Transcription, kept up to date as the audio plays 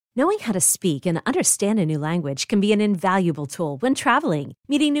Knowing how to speak and understand a new language can be an invaluable tool when traveling,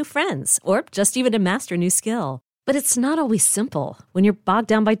 meeting new friends, or just even to master a new skill. But it's not always simple when you're bogged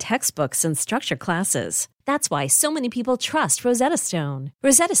down by textbooks and structured classes. That's why so many people trust Rosetta Stone.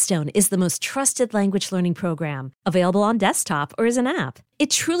 Rosetta Stone is the most trusted language learning program, available on desktop or as an app. It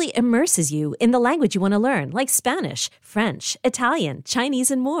truly immerses you in the language you want to learn, like Spanish, French, Italian,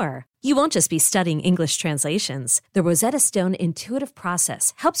 Chinese, and more. You won't just be studying English translations. The Rosetta Stone intuitive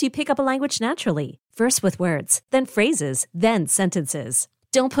process helps you pick up a language naturally, first with words, then phrases, then sentences.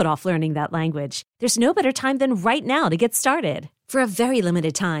 Don't put off learning that language. There's no better time than right now to get started. For a very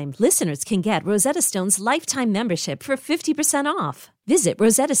limited time, listeners can get Rosetta Stone's lifetime membership for 50% off. Visit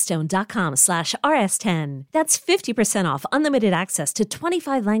rosettastone.com/rs10. That's 50% off unlimited access to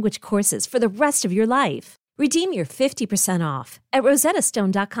 25 language courses for the rest of your life. Redeem your 50% off at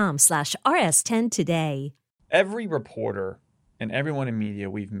rosettastone.com/rs10 today. Every reporter and everyone in media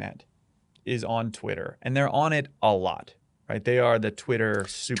we've met is on Twitter, and they're on it a lot. Right, they are the Twitter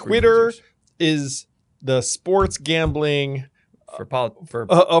super Twitter users. is the sports gambling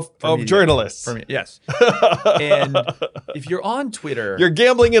of journalists. Yes. And if you're on Twitter, you're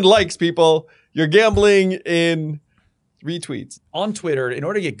gambling in likes, people. You're gambling in retweets. On Twitter, in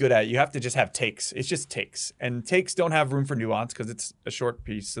order to get good at it, you have to just have takes. It's just takes. And takes don't have room for nuance because it's a short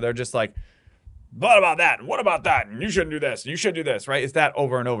piece. So they're just like, what about that? And what about that? And you shouldn't do this. And you should do this, right? It's that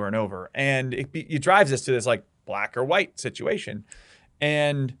over and over and over. And it drives us to this like black or white situation.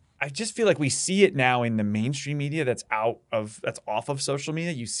 And I just feel like we see it now in the mainstream media that's off of social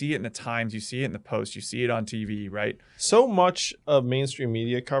media. You see it in the Times, you see it in the Post, you see it on TV, right? So much of mainstream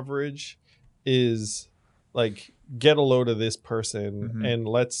media coverage is like, get a load of this person and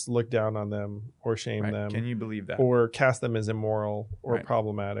let's look down on them or shame them. Can you believe that? Or cast them as immoral or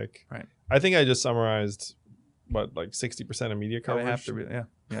problematic. Right. I think I just summarized, like 60% of media coverage? I have to, yeah.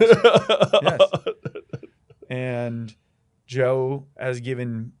 Yes. And Joe has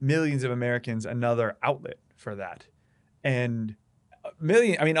given millions of Americans another outlet for that. And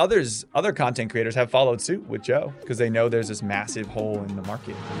other content creators have followed suit with Joe because they know there's this massive hole in the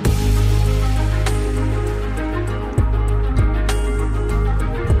market.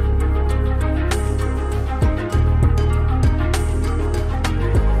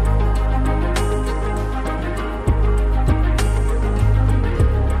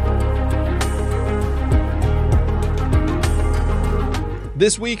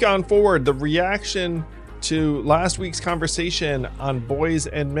 This week on Forward, the reaction to last week's conversation on boys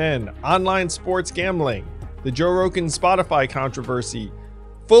and men, online sports gambling, the Joe Rogan Spotify controversy,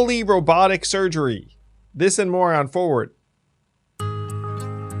 fully robotic surgery. This and more on Forward.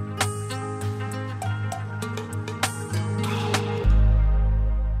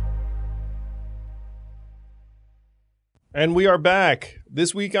 And we are back.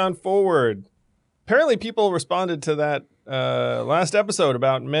 This week on Forward. Apparently people responded to that last episode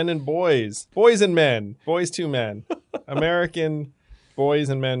about men and boys and men, boys to men, American boys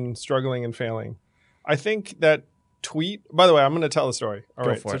and men struggling and failing. I think that tweet, by the way, I'm going to tell the story. All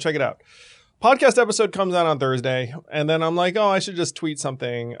right, so check it out. Podcast episode comes out on Thursday, and then I'm like, I should just tweet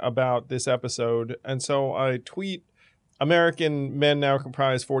something about this episode. And so I tweet, American men now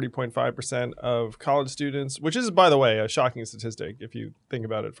comprise 40.5% of college students, which is, by the way, a shocking statistic if you think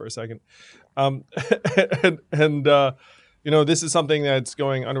about it for a second. This is something that's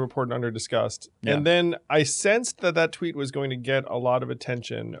going underreported, underdiscussed. Yeah. And then I sensed that tweet was going to get a lot of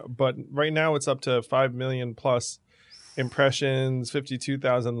attention, but right now it's up to 5 million plus impressions,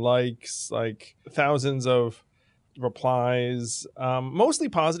 52,000 likes, like thousands of replies, mostly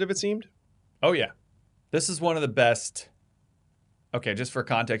positive, it seemed. Oh, yeah. This is one of the best. Okay, just for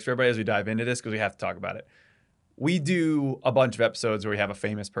context for everybody as we dive into this, because we have to talk about it. We do a bunch of episodes where we have a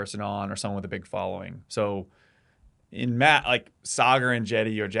famous person on or someone with a big following. So in Matt, like Sagar and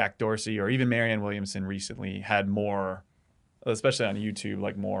Jetty or Jack Dorsey or even Marianne Williamson recently had more, especially on YouTube,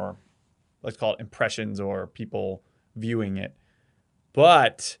 like more, let's call it impressions or people viewing it.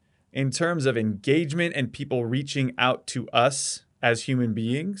 But in terms of engagement and people reaching out to us as human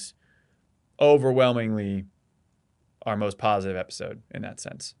beings, overwhelmingly our most positive episode in that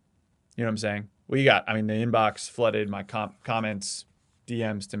sense. You know what I'm saying? The inbox flooded, my comments,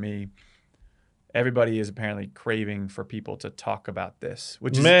 DMs to me. Everybody is apparently craving for people to talk about this,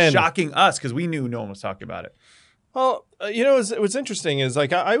 which is shocking us because we knew no one was talking about it. Well, what's interesting is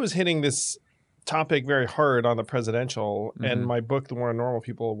like I was hitting this topic very hard on the presidential, and my book, The War on Normal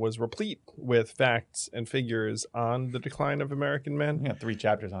People, was replete with facts and figures on the decline of American men. Yeah, 3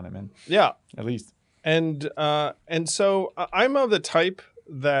 chapters on it, man. Yeah. At least. And so I'm of the type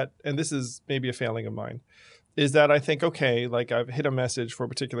that, and this is maybe a failing of mine, is that I think, okay, like I've hit a message for a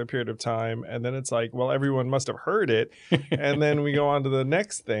particular period of time, and then it's like, well, everyone must have heard it, and then we go on to the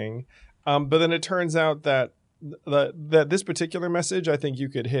next thing. But then it turns out that that this particular message, I think you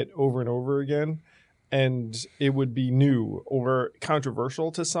could hit over and over again, and it would be new or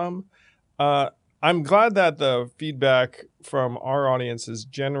controversial to some. I'm glad that the feedback from our audience has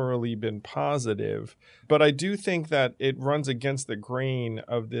generally been positive, but I do think that it runs against the grain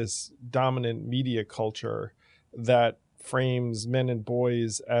of this dominant media culture that frames men and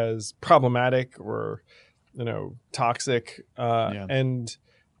boys as problematic or, toxic. And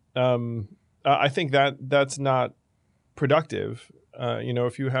I think that that's not productive.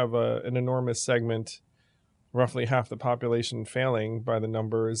 If you have an enormous segment, roughly half the population failing by the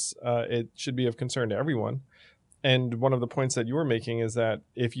numbers, it should be of concern to everyone. And one of the points that you were making is that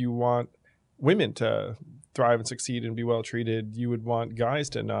if you want women to thrive and succeed and be well treated, you would want guys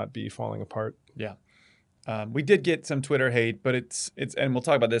to not be falling apart. Yeah. We did get some Twitter hate, but it's and we'll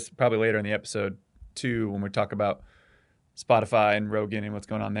talk about this probably later in the episode too when we talk about Spotify and Rogan and what's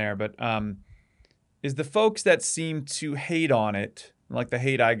going on there. But is the folks that seem to hate on it, like the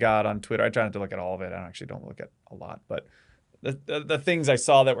hate I got on Twitter, I try not to look at all of it. I actually don't look at a lot, but the things I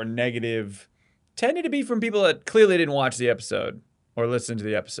saw that were negative tended to be from people that clearly didn't watch the episode or listen to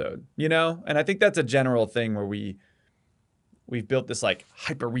the episode, And I think that's a general thing where we've built this like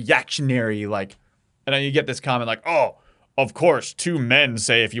hyper reactionary and then you get this comment like, oh, of course, 2 men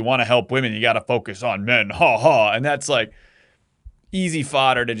say if you want to help women, you got to focus on men. Ha ha. And that's like easy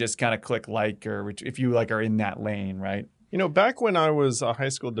fodder to just kind of click or if you are in that lane, right? Back when I was a high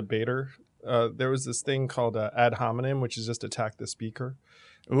school debater, there was this thing called ad hominem, which is just attack the speaker.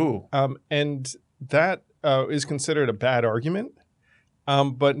 Ooh. And that is considered a bad argument.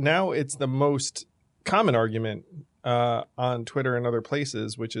 But now it's the most common argument on Twitter and other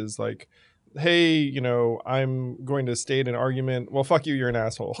places, which is like, hey, I'm going to state an argument. Well, fuck you, you're an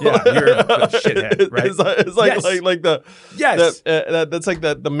asshole. Yeah, you're a shithead, right? It's like, yes. like the yes. That's like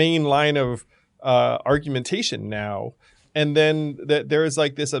the main line of argumentation now. And then there is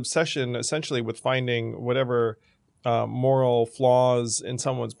like this obsession essentially with finding whatever moral flaws in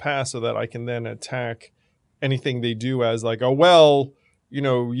someone's past so that I can then attack anything they do as like, oh, well,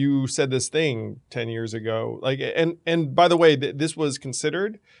 you said this thing 10 years ago. And by the way, this was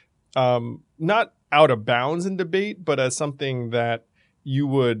considered not out of bounds in debate, but as something that you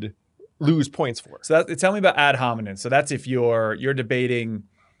would lose points for. So tell me about ad hominem. So that's if you're debating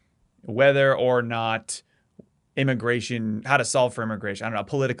whether or not immigration, how to solve for immigration, I don't know, a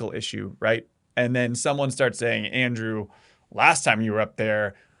political issue, right? And then someone starts saying, Andrew, last time you were up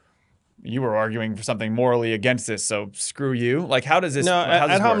there, you were arguing for something morally against this, so screw you. Like, how does this? No,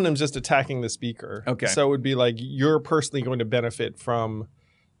 ad hominem is just attacking the speaker. Okay. So it would be like you're personally going to benefit from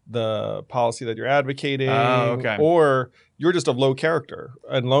the policy that you're advocating, or you're just of low character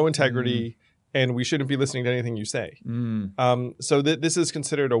and low integrity, and we shouldn't be listening to anything you say. So this is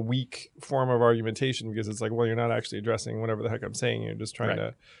considered a weak form of argumentation because it's like, well, you're not actually addressing whatever the heck I'm saying. You're just trying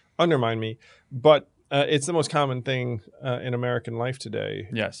to undermine me. But it's the most common thing in American life today.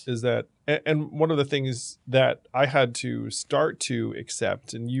 Yes. Is that, and one of the things that I had to start to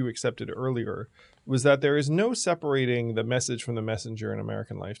accept, and you accepted earlier, was that there is no separating the message from the messenger in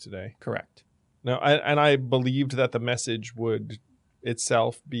American life today. Correct. Now, I believed that the message would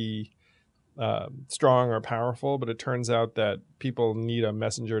itself be strong or powerful, but it turns out that people need a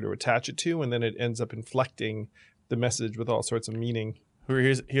messenger to attach it to, and then it ends up inflecting the message with all sorts of meaning.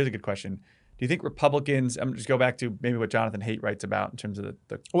 Here's a good question. Do you think Republicans, I'm just go back to maybe what Jonathan Haidt writes about in terms of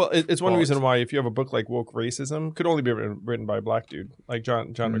the well, it's one reason why if you have a book like Woke Racism, could only be written by a black dude like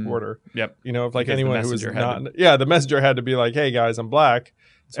John McWhorter. Yep. If like because anyone who was not, the messenger had to be like, hey guys, I'm black.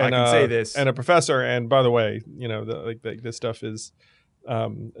 So and, I can say this. And a professor. And by the way, this stuff is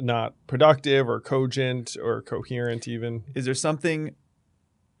not productive or cogent or coherent even. Is there something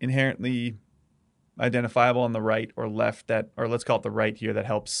inherently identifiable on the right or left or let's call it the right here, that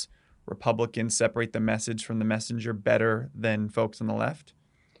helps Republicans separate the message from the messenger better than folks on the left?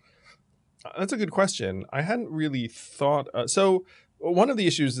 That's a good question. I hadn't really thought. So one of the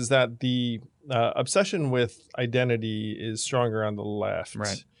issues is that the obsession with identity is stronger on the left.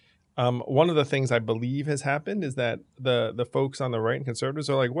 Right. One of the things I believe has happened is that the folks on the right and conservatives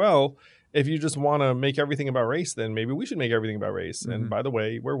are like, well, if you just want to make everything about race, then maybe we should make everything about race. Mm-hmm. And by the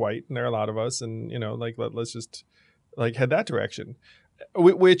way, we're white and there are a lot of us. And, let's just head that direction,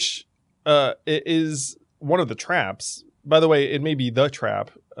 which is one of the traps. By the way, it may be the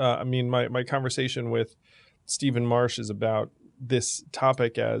trap. My conversation with Stephen Marsh is about this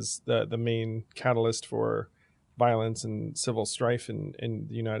topic as the main catalyst for violence and civil strife in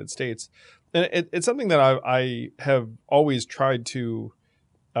the United States. And it's something that I have always tried to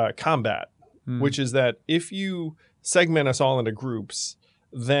combat, which is that if you segment us all into groups,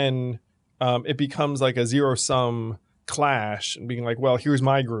 then it becomes like a zero-sum clash and being like, well, here's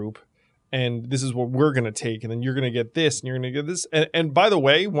my group and this is what we're going to take, and then you're going to get this and you're going to get this. And by the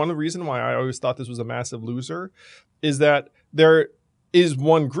way, one of the reasons why I always thought this was a massive loser is that there is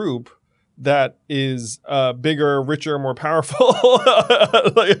one group that is bigger, richer, more powerful,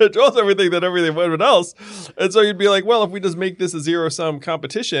 like it controls everything than everyone else. And so you'd be like, well, if we just make this a zero-sum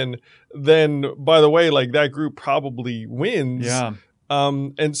competition, then by the way, like that group probably wins. Yeah.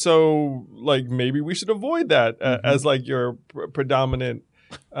 And so like maybe we should avoid that as like your predominant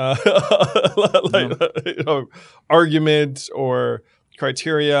argument or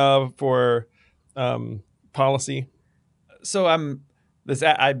criteria for policy. So I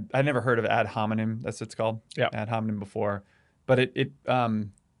never heard of ad hominem. That's what it's called. Yeah. Ad hominem before, but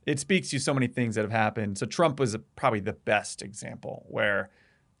it speaks to so many things that have happened. So Trump was probably the best example where,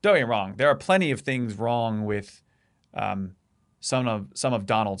 don't get me wrong, there are plenty of things wrong with some of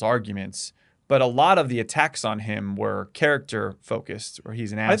Donald's arguments, but a lot of the attacks on him were character focused, or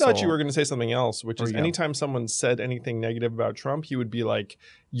he's an asshole. I thought you were going to say something else, which is anytime someone said anything negative about Trump, he would be like,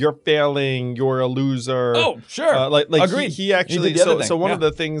 "You're failing. You're a loser." Oh, sure. Like agreed. He actually. He did the other thing. So one of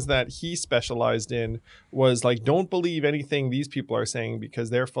the things that he specialized in was like, don't believe anything these people are saying because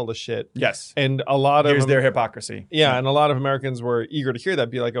they're full of shit. Yes. And a lot of Here's their hypocrisy. Yeah, and a lot of Americans were eager to hear that,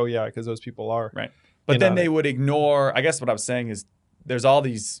 be like, "Oh yeah," because those people are right. But then they would ignore. I guess what I was saying is, there's all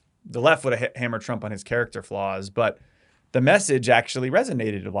these. The left would have hammered Trump on his character flaws, but the message actually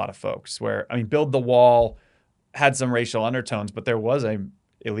resonated with a lot of folks. Where, I mean, Build the Wall had some racial undertones, but there was a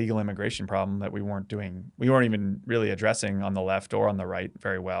illegal immigration problem that we weren't even really addressing on the left or on the right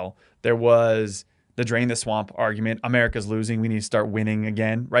very well. There was the drain the swamp argument. America's losing. We need to start winning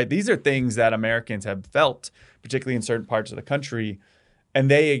again, right? These are things that Americans have felt, particularly in certain parts of the country, and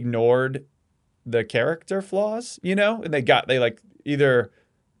they ignored the character flaws, and they like either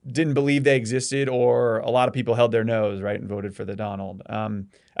didn't believe they existed, or a lot of people held their nose, right, and voted for the Donald. I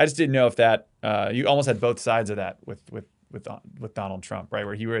just didn't know if that you almost had both sides of that with Donald Trump, right,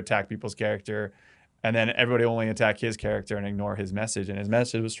 where he would attack people's character, and then everybody only attack his character and ignore his message, and his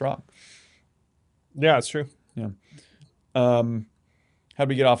message was strong. Yeah, it's true. Yeah. How'd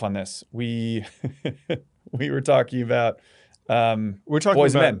we get off on this? We were talking about we're talking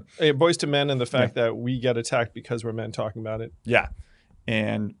boys about and men. Boys to Men, and the fact that we get attacked because we're men talking about it. Yeah.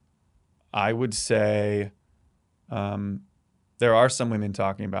 And I would say there are some women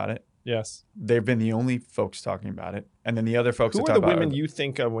talking about it. Yes. They've been the only folks talking about it. And then the other folks Who that are talk the about women you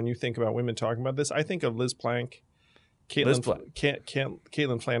think of when you think about women talking about this? I think of Liz Plank,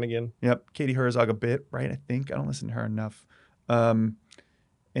 Caitlin Flanagan. Yep. Katie Herzog a bit, right? I think. I don't listen to her enough.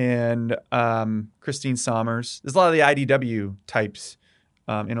 And Christine Sommers. There's a lot of the IDW types,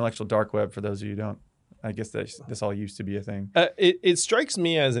 intellectual dark web, for those of you who don't. I guess this all used to be a thing. It strikes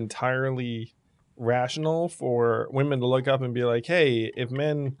me as entirely rational for women to look up and be like, hey, if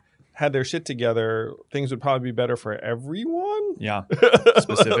men had their shit together, things would probably be better for everyone. Yeah.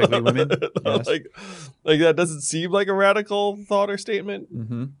 Specifically women. Yes. Like that doesn't seem like a radical thought or statement.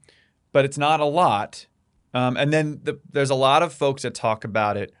 Mm-hmm. But it's not a lot. And then there's a lot of folks that talk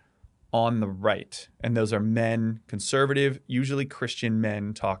about it on the right. And those are men, conservative, usually Christian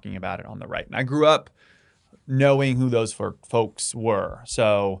men talking about it on the right. And I grew up knowing who those folks were.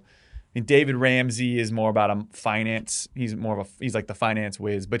 So I mean, David Ramsey is more about finance. He's like the finance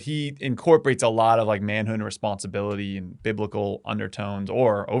whiz, but he incorporates a lot of like manhood and responsibility and biblical undertones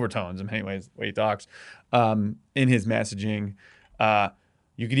or overtones in many ways, the way he talks, in his messaging.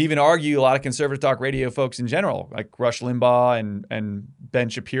 You could even argue a lot of conservative talk radio folks in general, like Rush Limbaugh and Ben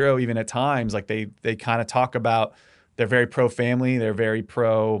Shapiro, even at times, like they kind of talk about, they're very pro-family, they're very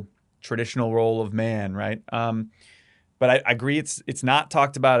pro-traditional role of man, right? But I agree it's not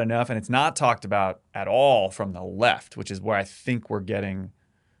talked about enough, and it's not talked about at all from the left, which is where I think we're getting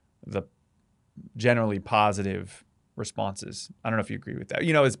the generally positive responses. I don't know if you agree with that.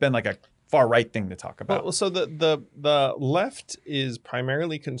 It's been like a far right thing to talk about. Well, so the left is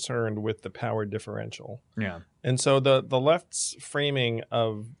primarily concerned with the power differential. Yeah. And so the left's framing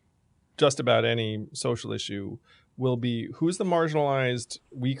of just about any social issue will be who's the marginalized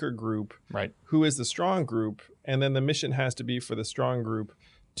weaker group, right? Who is the strong group, and then the mission has to be for the strong group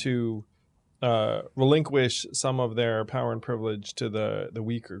to relinquish some of their power and privilege to the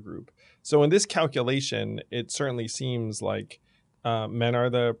weaker group. So in this calculation, it certainly seems like men are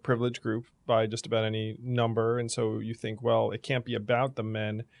the privileged group by just about any number. And so you think, well, it can't be about the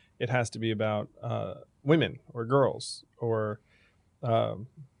men. It has to be about women or girls or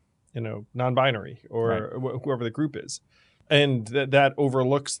non-binary or whoever the group is. And that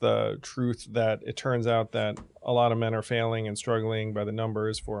overlooks the truth that it turns out that a lot of men are failing and struggling by the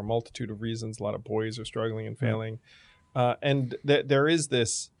numbers for a multitude of reasons. A lot of boys are struggling and failing. And there is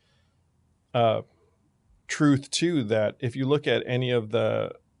this truth, too, that if you look at any of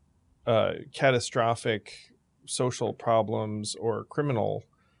the catastrophic social problems or criminal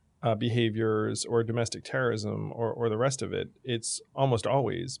behaviors or domestic terrorism or the rest of it, it's almost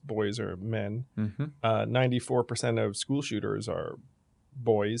always boys or men. 94% of school shooters are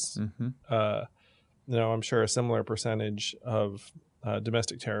boys. I'm sure a similar percentage of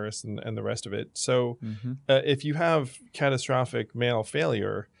domestic terrorists and the rest of it. So if you have catastrophic male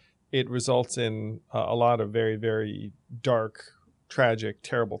failure, it results in a lot of very, very dark, tragic,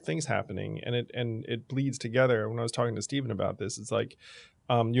 terrible things happening. And it bleeds together. When I was talking to Stephen about this, it's like,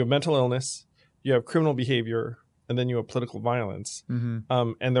 you have mental illness, you have criminal behavior, and then you have political violence.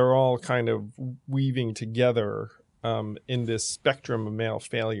 And they're all kind of weaving together in this spectrum of male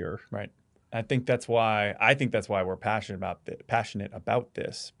failure. Right. I think that's why we're passionate about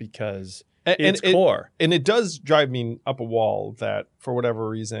this, because it's core. And it does drive me up a wall that, for whatever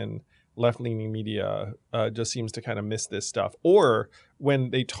reason, left-leaning media just seems to kind of miss this stuff. Or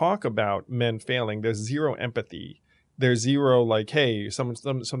when they talk about men failing, there's zero empathy. There's zero like, hey,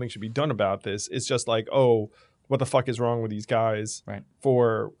 something should be done about this. It's just like, oh, what the fuck is wrong with these guys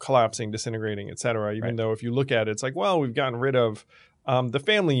for collapsing, disintegrating, et cetera. Even though if you look at it, it's like, well, we've gotten rid of the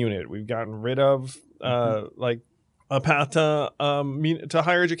family unit. We've gotten rid of like a path to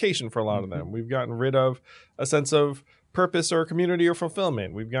higher education for a lot of them. We've gotten rid of a sense of purpose or community or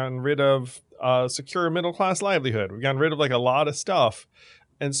fulfillment. We've gotten rid of secure middle-class livelihood. We've gotten rid of like a lot of stuff.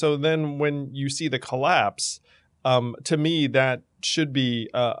 And so then when you see the collapse, to me, that should be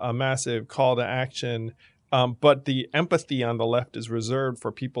a massive call to action. But the empathy on the left is reserved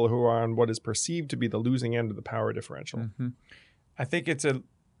for people who are on what is perceived to be the losing end of the power differential. I think it's a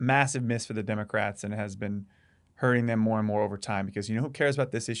massive miss for the Democrats, and it has been hurting them more and more over time, because you know who cares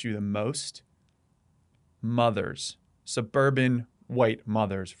about this issue the most? Mothers. Suburban white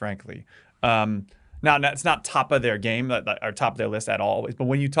mothers, frankly. Now, it's not top of their game, or top of their list at all. But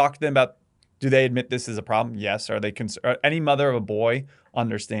when you talk to them about, do they admit this is a problem? Yes. Are they any mother of a boy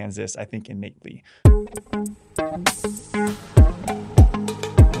understands this, I think, innately.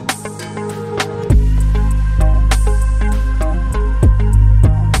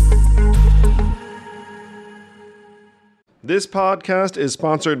 This podcast is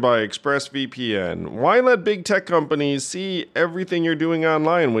sponsored by ExpressVPN. Why let big tech companies see everything you're doing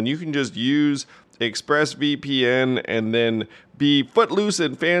online when you can just use ExpressVPN and then be footloose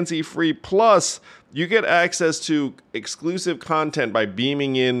and fancy free? Plus, you get access to exclusive content by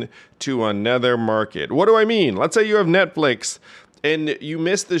beaming in to another market. What do I mean? Let's say you have Netflix and you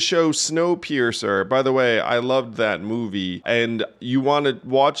missed the show Snowpiercer. By the way, I loved that movie. And you want to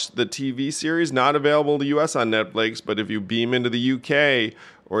watch the TV series, not available in the US on Netflix, but if you beam into the UK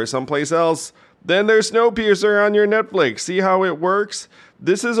or someplace else, then there's Snowpiercer on your Netflix. See how it works?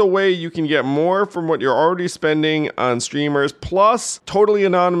 This is a way you can get more from what you're already spending on streamers, plus totally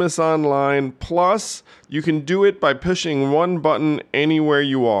anonymous online, plus you can do it by pushing one button anywhere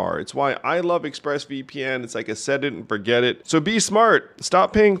you are. It's why I love ExpressVPN. It's like a set it and forget it. So be smart.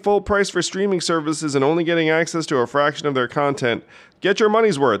 Stop paying full price for streaming services and only getting access to a fraction of their content. Get your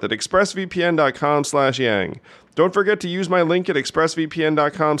money's worth at expressvpn.com/yang. Don't forget to use my link at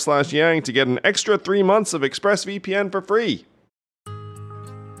expressvpn.com/yang to get an extra 3 months of ExpressVPN for free.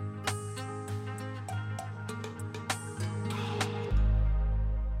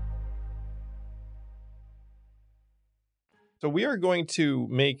 So we are going to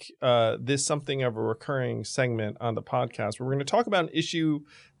make this something of a recurring segment on the podcast, where we're going to talk about an issue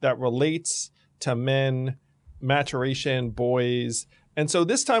that relates to men, maturation, boys. And so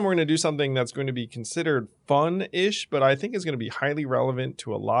this time we're going to do something that's going to be considered fun-ish, but I think is going to be highly relevant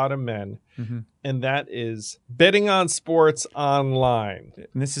to a lot of men. And that is betting on sports online.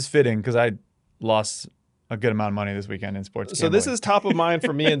 And this is fitting because I lost a good amount of money this weekend in sports gambling. So this is top of mind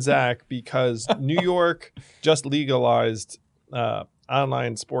for me and Zach because New York just legalized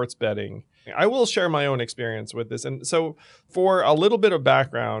online sports betting. I will share my own experience with this. And so for a little bit of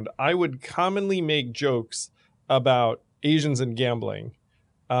background, I would commonly make jokes about Asians and gambling.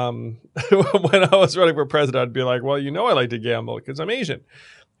 When I was running for president, I'd be like, well, you know, I like to gamble because I'm Asian.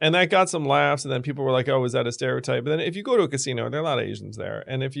 And that got some laughs. And then people were like, oh, is that a stereotype? But then if you go to a casino, there are a lot of Asians there.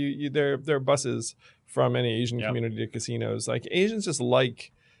 And if there are buses from any Asian community to casinos, like Asians just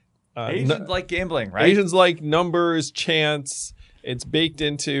like... Asians like gambling, right? Asians like numbers, chance. It's baked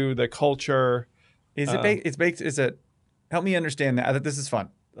into the culture. Is it baked? It's baked. Is it? Help me understand that. This is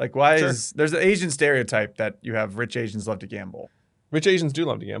fun. Like, why Sure. is there's an Asian stereotype that you have rich Asians love to gamble. Rich Asians do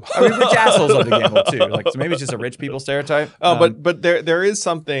love to gamble. I mean, rich assholes love to gamble too. Like, so maybe it's just a rich people stereotype. But there is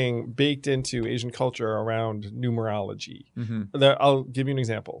something baked into Asian culture around numerology. I'll give you an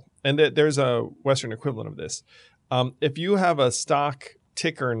example, and there's a Western equivalent of this. If you have a stock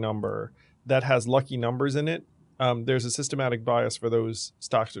ticker number that has lucky numbers in it, there's a systematic bias for those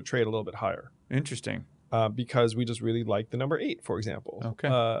stocks to trade a little bit higher. Interesting. Because we just really like the number 8, for example. Okay.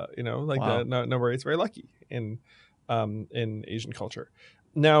 The number 8 is very lucky in Asian culture.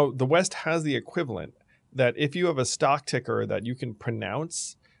 Now, the West has the equivalent that if you have a stock ticker that you can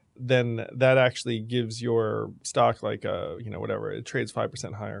pronounce, then that actually gives your stock like whatever, it trades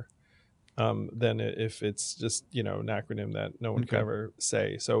 5% higher than if it's just, an acronym that no one can ever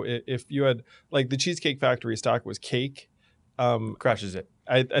say. So if you had like the Cheesecake Factory stock was cake, Crushes it.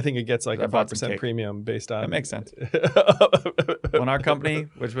 I think it gets like I a bought some 5% cake. premium based on. That makes sense. When our company,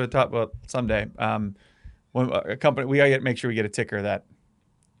 which we'll talk about someday, when a company, we gotta make sure we get a ticker that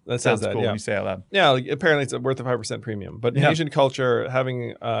That sounds says that, cool yeah. when you say it out loud. Yeah, like, apparently it's worth a 5% premium. But in Yeah. Asian culture,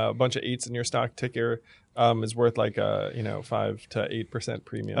 having a bunch of 8s in your stock ticker is worth like a 5 to 8%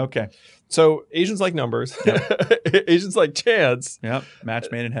 premium. Okay. So Asians like numbers. Asians like chance. Yep. Match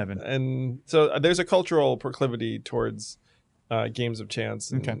made in heaven. And so there's a cultural proclivity towards games of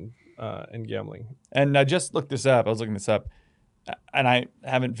chance and gambling. And I just looked this up. I was looking this up, and I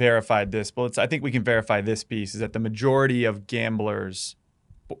haven't verified this, but I think we can verify this piece, is that the majority of gamblers,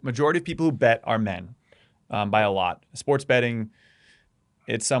 majority of people who bet are men by a lot. Sports betting,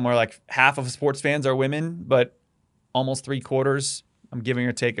 it's somewhere like half of sports fans are women, but almost 3/4, I'm giving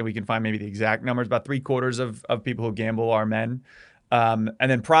or taking, we can find maybe the exact numbers, about 3/4 of people who gamble are men. And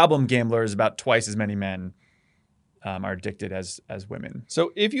then problem gamblers, about twice as many men are addicted as women.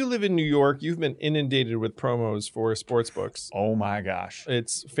 So if you live in New York, you've been inundated with promos for sports books. Oh my gosh.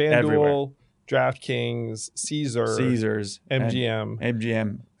 It's Everywhere. FanDuel, DraftKings, Caesars, MGM.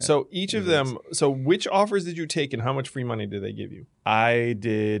 MGM. So each of them, so which offers did you take and how much free money did they give you? I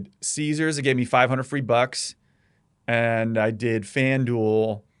did Caesars. It gave me $500 free bucks. And I did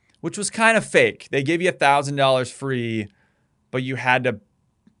FanDuel, which was kind of fake. They gave you $1,000 free, but you had to,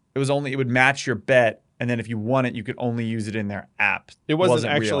 it would match your bet. And then if you won it, you could only use it in their app. It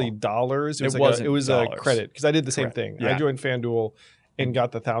wasn't real. actually dollars. It was dollars. a credit because I did the same Correct. thing. Yeah. I joined FanDuel and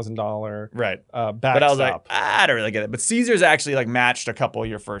got the $1,000 Right. backstop. But I was like, I don't really get it. But Caesars actually like matched a couple of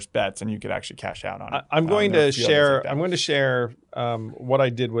your first bets, and you could actually cash out on it. I'm going There are to a few others share. like that. I'm going to share what I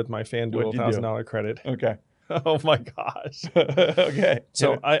did with my FanDuel What'd you do? $1,000 credit. Okay. Oh my gosh! Okay.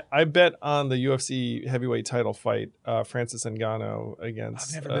 So I bet on the UFC heavyweight title fight, Francis Ngannou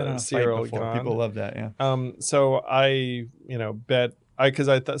against I've never been on a fight Cyril before. Gane. People love that. Yeah. So I bet because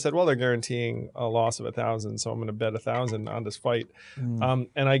I said, well, they're guaranteeing a loss of 1,000, so I'm going to bet 1,000 on this fight. And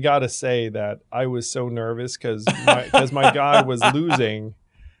I got to say that I was so nervous because my guy was losing.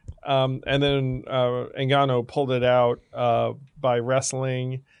 And then Ngannou pulled it out by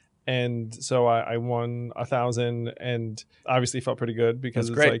wrestling. And so I won 1,000 and obviously felt pretty good because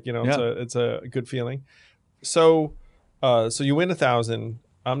That's it's great. like, it's a good feeling. So you win 1,000.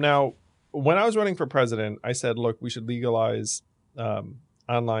 Now, when I was running for president, I said, look, we should legalize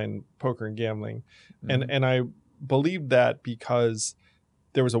online poker and gambling. And I believed that because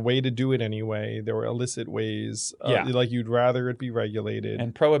there was a way to do it anyway. There were illicit ways. Like you'd rather it be regulated.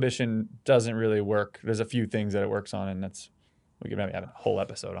 And prohibition doesn't really work. There's a few things that it works on, and we could maybe have a whole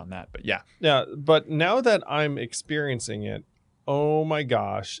episode on that. But yeah. Yeah, but now that I'm experiencing it, oh my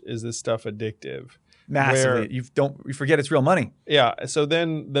gosh, is this stuff addictive? Massively. You forget it's real money. Yeah. So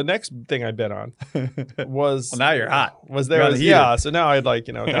then the next thing I bet on was Well, now you're hot. You're on the heater. So now I had like,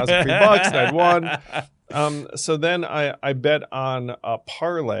 $1,000 free bucks and I'd won. So then I bet on a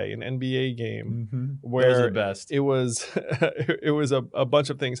parlay, an NBA game where Those are the best. it was a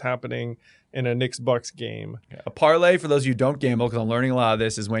bunch of things happening in a Knicks-Bucks game. A parlay, for those of you who don't gamble, because I'm learning a lot of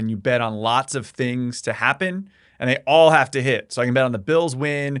this, is when you bet on lots of things to happen and they all have to hit. So I can bet on the Bills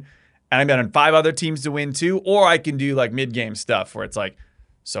win, and I can bet on 5 other teams to win too, or I can do like mid-game stuff where it's like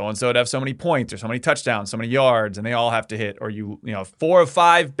so-and-so to have so many points or so many touchdowns, so many yards, and they all have to hit. Or 4 of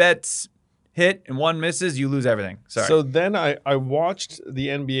 5 bets hit and 1 misses, you lose everything. Sorry. So then I watched the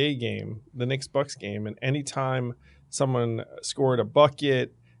NBA game, the Knicks-Bucks game, and anytime someone scored a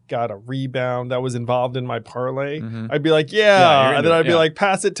bucket, got a rebound that was involved in my parlay, I'd be like, you're and into then it, I'd be yeah. like,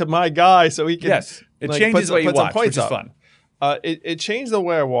 pass it to my guy so he can. Yes. It like, changes the way you put some watch, points which is up. fun. It changed the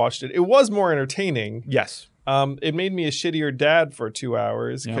way I watched it. It was more entertaining. Yes. It made me a shittier dad for 2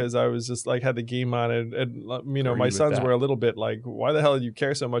 hours Yep. because I was just like had the game on it, and Agree my with sons that. were a little bit like, why the hell do you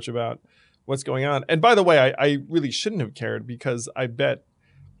care so much about what's going on? And by the way, I really shouldn't have cared because I bet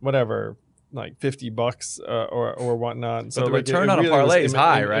whatever, like $50 or whatnot. But so the like, return it on a really was parlay is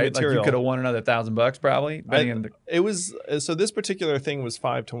high, right? Like you immaterial. could have won another $1,000 probably. It was so this particular thing was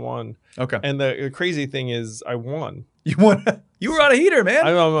 5-1. Okay. And the crazy thing is I won. You won. You were on a heater, man.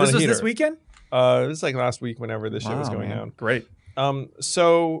 I'm on this a was heater. this weekend? It was like last week whenever this shit was Wow, going man. down. Great.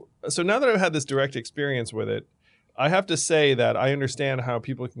 So now that I've had this direct experience with it, I have to say that I understand how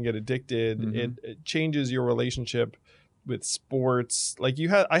people can get addicted. Mhm. It changes your relationship with sports. Like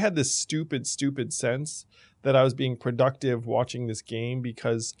I had this stupid sense that I was being productive watching this game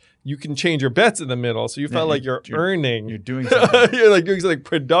because you can change your bets in the middle. So you felt like you're earning. You're doing something. You're like doing something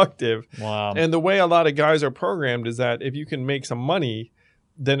productive. Wow. And the way a lot of guys are programmed is that if you can make some money,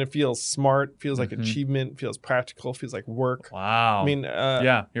 then it feels smart, feels like achievement, feels practical, feels like work. Wow. I mean,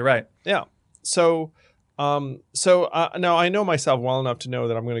 yeah, you're right. yeah. So now I know myself well enough to know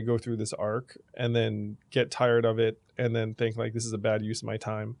that I'm going to go through this arc and then get tired of it and then think like this is a bad use of my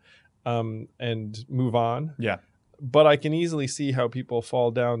time, and move on. Yeah. But I can easily see how people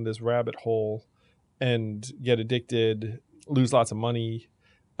fall down this rabbit hole and get addicted, lose lots of money.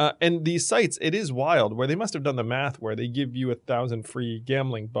 And these sites, it is wild where they must have done the math where they give you 1,000 free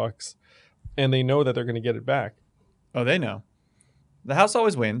gambling bucks and they know that they're going to get it back. Oh, they know. The house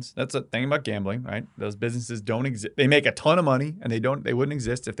always wins. That's the thing about gambling, right? Those businesses don't exist. They make a ton of money and they wouldn't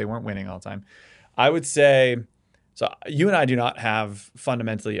exist if they weren't winning all the time. I would say, so you and I do not have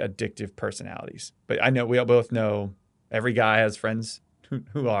fundamentally addictive personalities, but I know we both know every guy has friends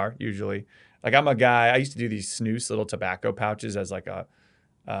who are usually. Like I'm a guy, I used to do these snooze little tobacco pouches as like a,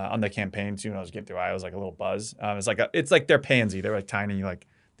 on the campaign too when I was getting through Iowa, it was like a little buzz. It's like they're pansy. They're like tiny, like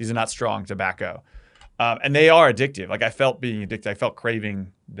these are not strong tobacco. And they are addictive. Like I felt being addicted. I felt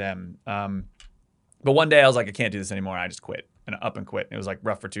craving them. But one day I was like, I can't do this anymore. And I just quit and up and quit. And it was like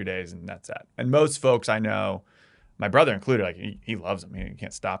rough for 2 days and that's that. And most folks I know, my brother included, like he loves them. He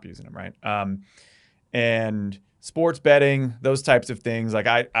can't stop using them, right? And sports betting, those types of things. Like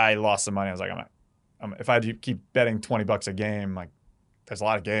I lost some money. I was like, if I keep betting $20 a game, like there's a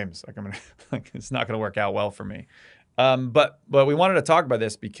lot of games. Like like it's not going to work out well for me. But we wanted to talk about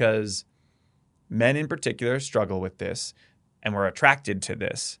this because men in particular struggle with this and we're attracted to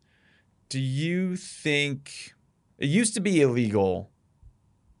this. Do you think it used to be illegal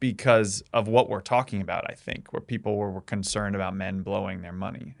because of what we're talking about, I think, where people were concerned about men blowing their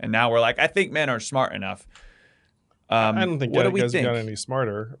money. And now we're like, I think men are smart enough. I don't think what do we guys think? got any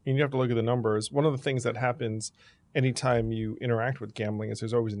smarter. I mean, you have to look at the numbers. One of the things that happens anytime you interact with gambling is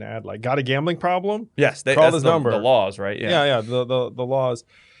there's always an ad like, got a gambling problem? Yes, Call that's this the number. The laws, right? Yeah, the laws.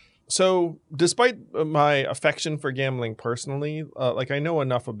 So despite my affection for gambling personally, like I know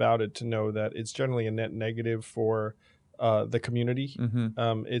enough about it to know that it's generally a net negative for the community.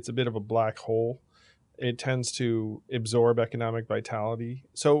 Mm-hmm. It's a bit of a black hole. It tends to absorb economic vitality.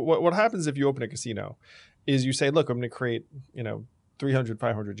 So what happens if you open a casino is you say, look, I'm going to create, 300,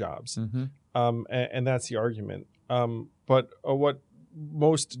 500 jobs. Mm-hmm. And that's the argument. But what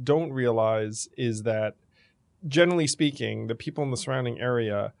most don't realize is that generally speaking, the people in the surrounding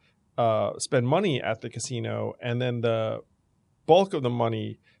area spend money at the casino, and then the bulk of the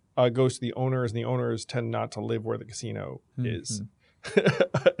money goes to the owners, and the owners tend not to live where the casino is.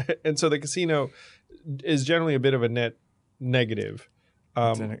 And so the casino is generally a bit of a net negative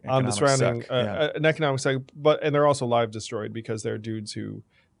on the surrounding an economic suck, and they're also lives destroyed because they're dudes who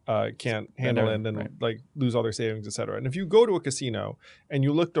can't handle it and then like lose all their savings, etc. And if you go to a casino and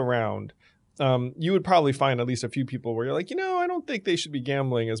you looked around, you would probably find at least a few people where you're like, I don't think they should be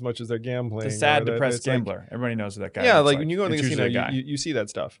gambling as much as they're gambling. It's a sad, depressed gambler. Like, Everybody knows who that guy. Yeah, is. like when you go to the casino, you see that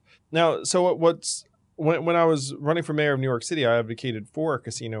stuff. Now, so when I was running for mayor of New York City, I advocated for a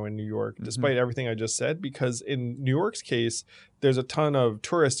casino in New York, despite everything I just said, because in New York's case, there's a ton of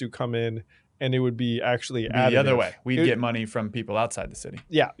tourists who come in, and it would be actually additive. The other way. We'd get money from people outside the city.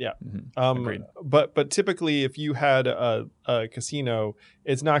 Yeah. Mm-hmm. Agreed. But typically, if you had a casino,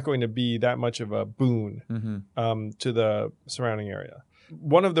 it's not going to be that much of a boon to the surrounding area.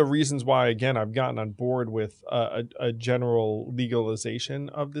 One of the reasons why, again, I've gotten on board with a general legalization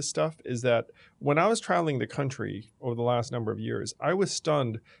of this stuff is that when I was traveling the country over the last number of years, I was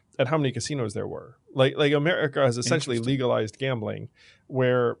stunned at how many casinos there were. Like America has essentially legalized gambling,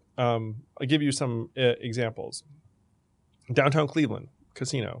 where I'll give you some examples. Downtown Cleveland,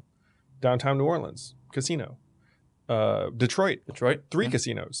 casino. Downtown New Orleans, casino. Detroit, 3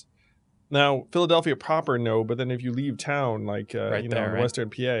 casinos. Now, Philadelphia proper, no, but then if you leave town, like Western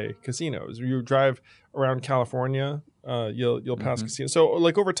PA, casinos. You drive around California, you'll pass casinos. So,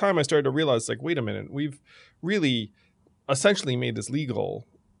 like over time, I started to realize, like, wait a minute, we've really essentially made this legal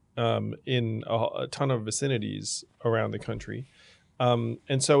in a ton of vicinities around the country.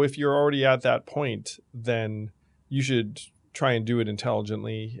 And so if you're already at that point, then you should try and do it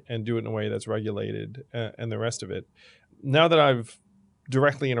intelligently and do it in a way that's regulated and the rest of it. Now that I've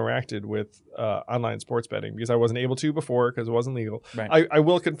directly interacted with online sports betting, because I wasn't able to before because it wasn't legal, Right. I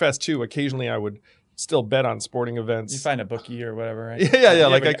will confess too, occasionally I would still bet on sporting events. You find a bookie or whatever, right? Yeah. You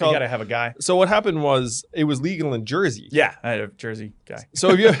Like I call. you gotta have a guy. So what happened was it was legal in Jersey. Yeah, I had a Jersey guy. So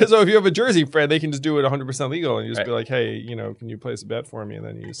if you have a Jersey friend, they can just do it 100% legal and you just Right. be like, hey, can you place a bet for me? And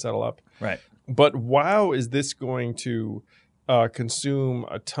then you settle up. Right. But wow, is this going to consume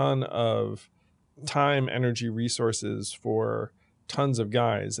a ton of time, energy, resources for tons of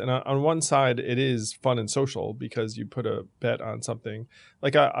guys? And on one side, it is fun and social because you put a bet on something.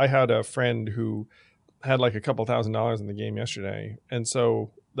 Like I had a friend who had like a couple $1,000s in the game yesterday. And so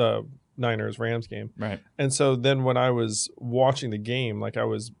the Niners-Rams game. Right. And so then when I was watching the game, like I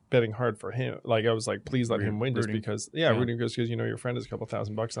was betting hard for him. Like I was like, please let him win just Rooting. because, Yeah. rooting because your friend has a couple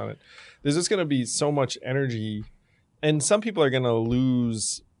 $1,000 on it. There's just going to be so much energy. And some people are going to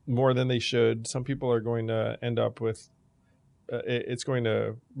lose more than they should. Some people are going to end up with, it's going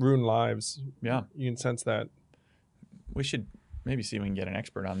to ruin lives. Yeah. You can sense that. We should maybe see if we can get an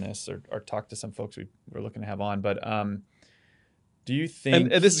expert on this or talk to some folks we're looking to have on. But do you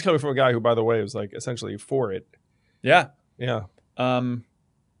think... And this is coming from a guy who, by the way, was like essentially for it. Yeah. Yeah.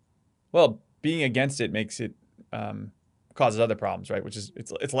 Well, being against it makes it causes other problems, right? Which is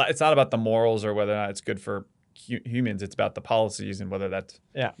it's not about the morals or whether or not it's good for humans. It's about the policies and whether that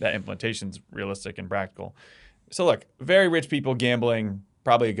implementation's realistic and practical. So look, very rich people gambling,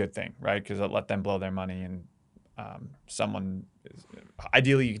 probably a good thing, right? Because let them blow their money and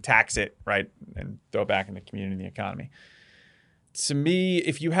ideally you can tax it, right, and throw it back in the community and the economy. To me,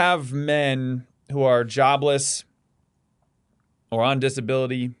 if you have men who are jobless or on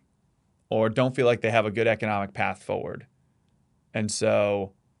disability or don't feel like they have a good economic path forward, and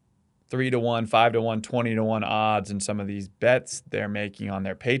so 3-1, 5-1, 20-1 odds in some of these bets they're making on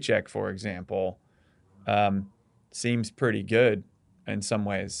their paycheck, for example, seems pretty good in some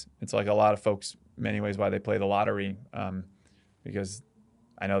ways. It's like a lot of folks, many ways, why they play the lottery, because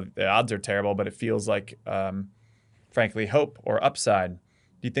I know the odds are terrible, but it feels like, frankly, hope or upside.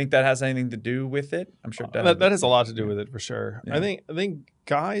 Do you think that has anything to do with it? I'm sure it does. That has a lot to do with it for sure. Yeah. I think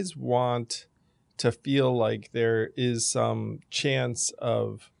guys want to feel like there is some chance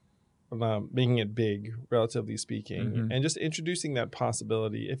of making it big, relatively speaking, and just introducing that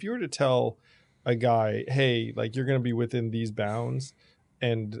possibility. If you were to tell a guy, hey, like you're going to be within these bounds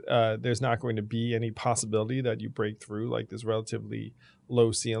and there's not going to be any possibility that you break through like this relatively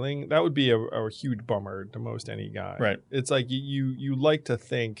low ceiling, that would be a huge bummer to most any guy. Right. It's like you like to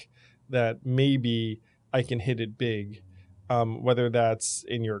think that maybe I can hit it big, whether that's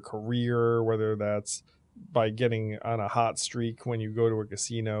in your career, whether that's by getting on a hot streak when you go to a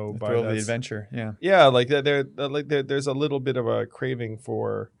casino. The thrill of the adventure, yeah, like there's a little bit of a craving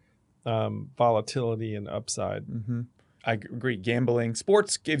for volatility and upside. Mm-hmm. I agree. Gambling,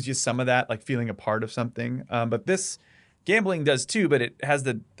 sports gives you some of that, like feeling a part of something. But this gambling does too, but it has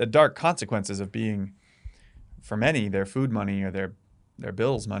the dark consequences of being, for many, their food money or their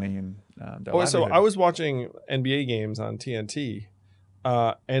bills money and their livelihood. So I was watching NBA games on TNT,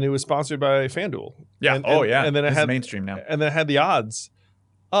 and it was sponsored by FanDuel. Yeah. And, And then it it's had mainstream now. And then it had the odds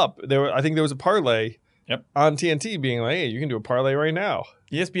up. I think there was a parlay. Yep. On TNT being like, hey, you can do a parlay right now.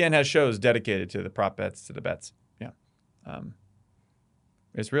 ESPN has shows dedicated to the prop bets, to the bets. Yeah.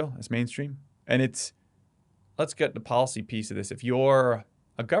 It's real. It's mainstream. And let's get the policy piece of this. If you're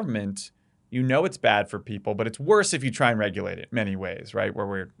a government, you know it's bad for people, but it's worse if you try and regulate it in many ways, right?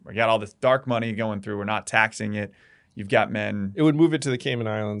 Where we got all this dark money going through. We're not taxing it. You've got men. It would move it to the Cayman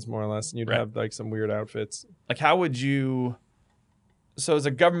Islands, more or less, and you'd Right. have like some weird outfits. Like, how would you... So as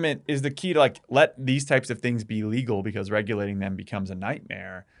a government, is the key to like let these types of things be legal because regulating them becomes a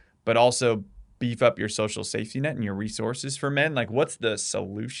nightmare, but also beef up your social safety net and your resources for men? Like, what's the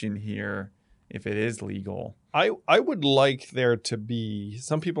solution here if it is legal? I would like there to be,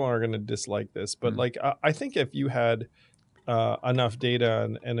 some people are going to dislike this, but like I think if you had enough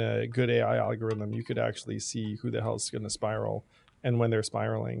data and a good AI algorithm, you could actually see who the hell is going to spiral and when they're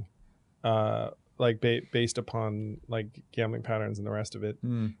spiraling. Like based upon like gambling patterns and the rest of it.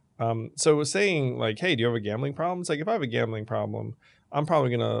 So it was saying like, hey, do you have a gambling problem? It's like, if I have a gambling problem, I'm probably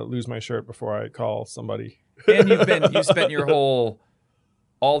going to lose my shirt before I call somebody. And you spent your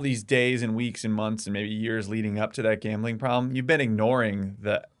all these days and weeks and months and maybe years leading up to that gambling problem. You've been ignoring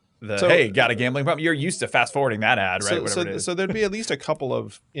the hey, got a gambling problem. You're used to fast forwarding that ad, right? Whatever it is. So there'd be at least a couple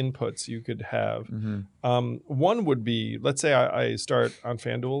of inputs you could have. One would be, let's say I start on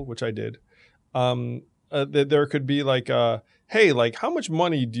FanDuel, which I did. There could be like, hey, like how much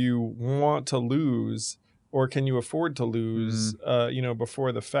money do you want to lose or can you afford to lose,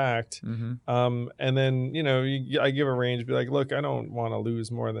 before the fact? Mm-hmm. And then, I give a range, be like, look, I don't want to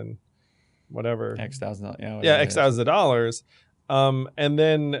lose more than whatever. X thousand. X thousands of dollars. And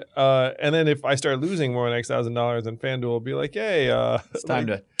then if I start losing more than X $1,000, then FanDuel will be like, hey, It's time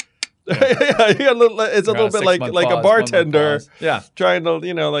to. it's a little bit like a bartender trying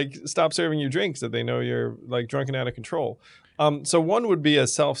to, stop serving you drinks that they know you're like drunk and out of control. So one would be a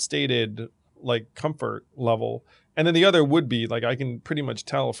self-stated like comfort level. And then the other would be like, I can pretty much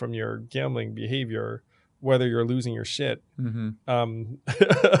tell from your gambling behavior whether you're losing your shit. Mm-hmm.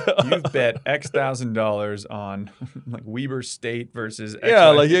 You've bet $X,000 on like Weber State versus X. Yeah,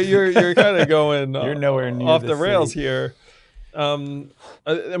 like you're kind of going you're nowhere near off the rails here. I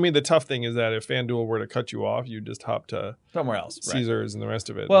mean, the tough thing is that if FanDuel were to cut you off, you just hop to somewhere else, Caesars and the rest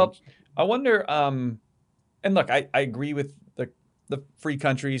of it. Well, I wonder. And look, I agree with the free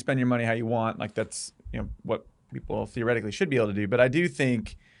country. Spend your money how you want. Like that's what people theoretically should be able to do. But I do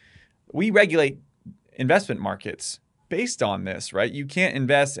think we regulate investment markets based on this, right? You can't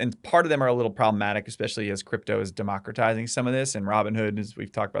invest, and part of them are a little problematic, especially as crypto is democratizing some of this, and Robinhood, as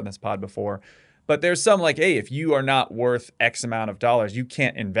we've talked about in this pod before. But there's some like, hey, if you are not worth X amount of dollars, you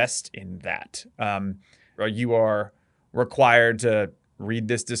can't invest in that. Or you are required to read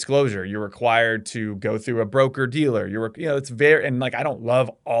this disclosure. You're required to go through a broker dealer. It's very, and like, I don't love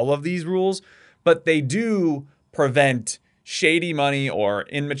all of these rules, but they do prevent shady money or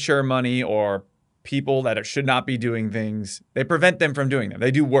immature money or people that should not be doing things. They prevent them from doing them. They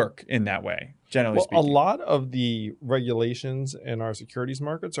do work in that way, generally speaking. A lot of the regulations in our securities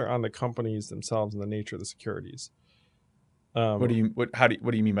markets are on the companies themselves and the nature of the securities. What do you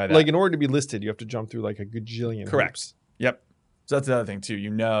mean by that? Like in order to be listed, you have to jump through like a gajillion Correct. hoops. Yep. So that's another thing too.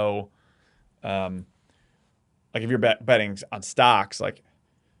 Like if you're betting on stocks, like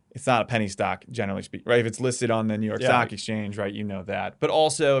it's not a penny stock, generally speaking, right? If it's listed on the New York Stock Exchange, right, you know that. But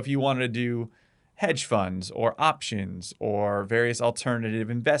also if you wanted to do hedge funds or options or various alternative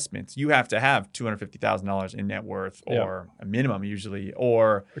investments, you have to have $250,000 in net worth or a minimum usually,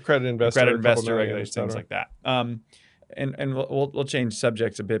 or a credit investor regulations, things like that. And we'll change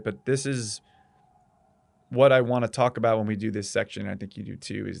subjects a bit, but this is what I want to talk about when we do this section. I think you do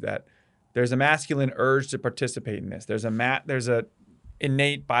too, is that there's a masculine urge to participate in this. There's a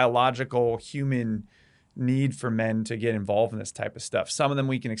innate biological human need for men to get involved in this type of stuff. Some of them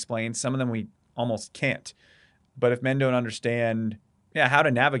we can explain, some of them we almost can't. But if men don't understand how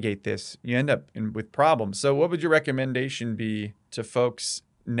to navigate this, you end up with problems. So what would your recommendation be to folks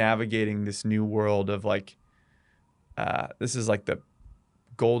navigating this new world of like, this is like the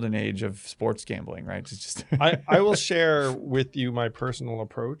golden age of sports gambling, right? It's just I will share with you my personal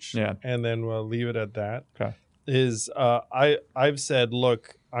approach, and then we'll leave it at that. Okay. I've said,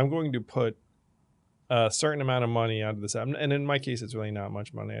 look, I'm going to put a certain amount of money onto this app, and in my case, it's really not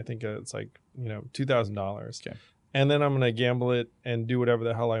much money. I think it's like $2,000, and then I'm going to gamble it and do whatever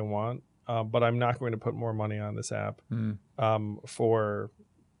the hell I want. But I'm not going to put more money on this app for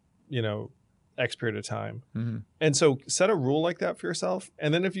X period of time. Mm-hmm. And so set a rule like that for yourself.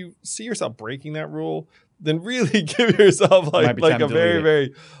 And then if you see yourself breaking that rule, then really give yourself like a very,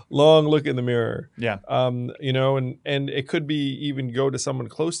 very long look in the mirror. Yeah. And it could be even go to someone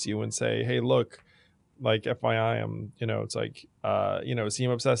close to you and say, hey, look, like FYI, I'm, it's like, seem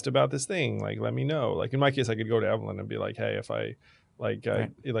obsessed about this thing. Like, let me know. Like in my case, I could go to Evelyn and be like, hey, if I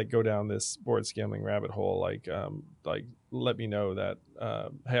go down this sports gambling rabbit hole, like let me know that,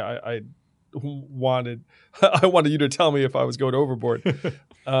 hey, I wanted you to tell me if I was going overboard.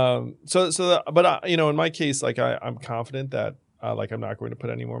 But in my case, like I'm confident that I'm not going to put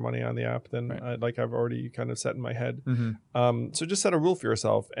any more money on the app than I've already kind of set in my head. Mm-hmm. So just set a rule for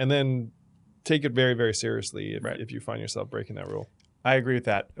yourself and then take it very, very seriously if you find yourself breaking that rule. I agree with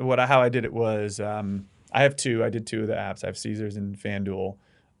that. How I did it was I did two of the apps. I have Caesars and FanDuel.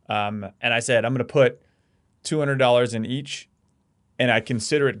 And I said, I'm going to put $200 in each, and I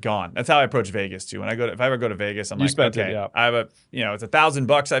consider it gone. That's how I approach Vegas too. If I ever go to Vegas, I'm I have it's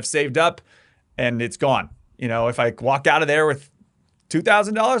 $1,000 I've saved up, and it's gone. If I walk out of there with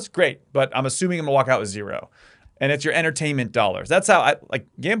 $2,000, great. But I'm assuming I'm gonna walk out with zero, and it's your entertainment dollars. That's how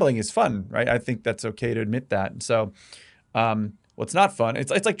gambling is fun, right? I think that's okay to admit that. And so, what's not fun? It's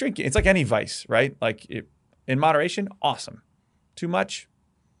like drinking. It's like any vice, right? In moderation, awesome. Too much,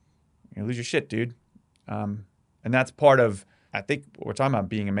 you lose your shit, dude. And that's part of. I think what we're talking about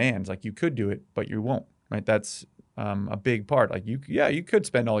being a man. It's like you could do it, but you won't, right? That's a big part. Like you could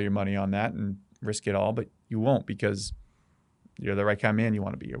spend all your money on that and risk it all, but you won't because you're the right kind of man you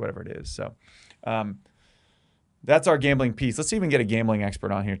want to be or whatever it is. So That's our gambling piece. Let's even get a gambling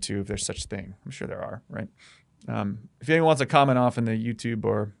expert on here too, if there's such a thing. I'm sure there are, right? If anyone wants to comment off in the YouTube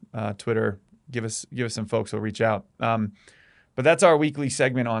or Twitter, give us some folks who'll reach out. But that's our weekly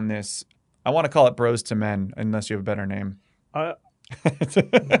segment on this. I want to call it Bros to Men, unless you have a better name. I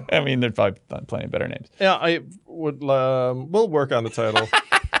mean, there's probably plenty of better names. Yeah, I would. We'll work on the title.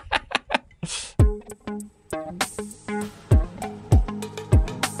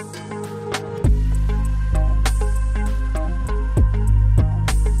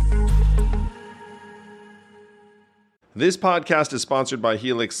 This podcast is sponsored by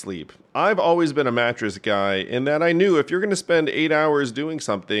Helix Sleep. I've always been a mattress guy in that I knew if you're going to spend 8 hours doing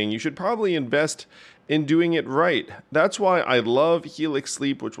something, you should probably invest in doing it right. That's why I love Helix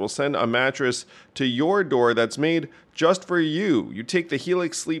Sleep, which will send a mattress to your door that's made just for you. You take the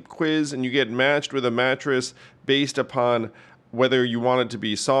Helix Sleep quiz and you get matched with a mattress based upon whether you want it to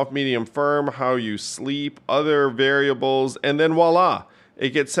be soft, medium, firm, how you sleep, other variables, and then voila, it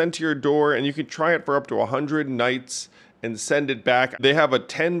gets sent to your door and you can try it for up to 100 nights and send it back. They have a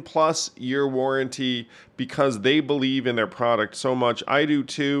 10+ year warranty because they believe in their product so much. I do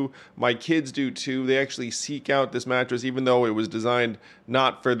too. My kids do too. They actually seek out this mattress even though it was designed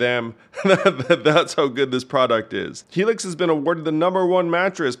not for them. That's how good this product is. Helix has been awarded the #1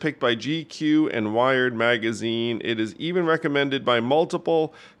 mattress picked by GQ and Wired magazine. It is even recommended by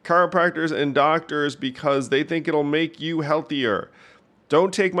multiple chiropractors and doctors because they think it'll make you healthier.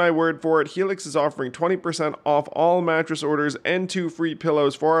 Don't take my word for it. Helix is offering 20% off all mattress orders and 2 free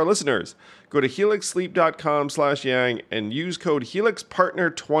pillows for our listeners. Go to helixsleep.com/yang and use code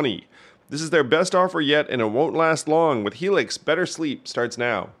HelixPartner20. This is their best offer yet, and it won't last long. With Helix, better sleep starts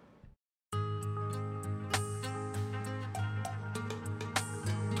now.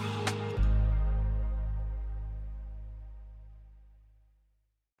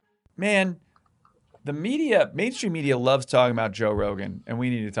 Man, the media, mainstream media, loves talking about Joe Rogan, and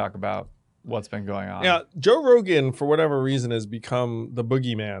we need to talk about what's been going on. Yeah, Joe Rogan, for whatever reason, has become the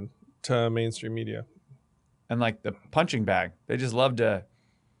boogeyman to mainstream media. And like the punching bag. They just love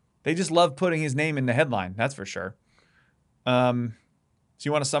putting his name in the headline, that's for sure. So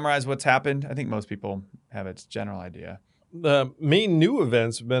you want to summarize what's happened? I think most people have its general idea. The main new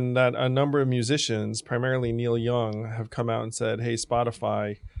events have been that a number of musicians, primarily Neil Young, have come out and said, hey,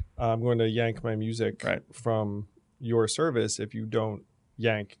 Spotify, I'm going to yank my music from your service if you don't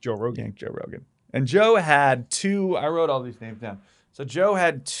yank Joe Rogan. Yank Joe Rogan. And Joe had 2, I wrote all these names down. So Joe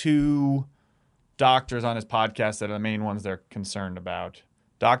had 2 doctors on his podcast that are the main ones they're concerned about.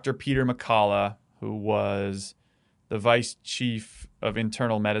 Dr. Peter McCullough, who was the vice chief of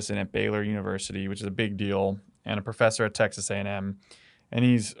internal medicine at Baylor University, which is a big deal, and a professor at Texas A&M. And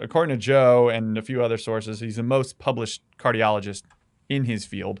he's, according to Joe and a few other sources, he's the most published cardiologist in his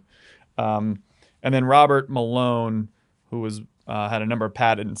field. And then Robert Malone, who was had a number of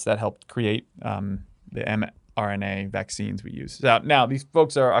patents that helped create the mRNA vaccines we use. Now, these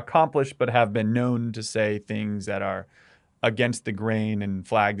folks are accomplished but have been known to say things that are against the grain and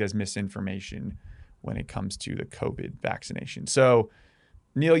flagged as misinformation when it comes to the COVID vaccination. So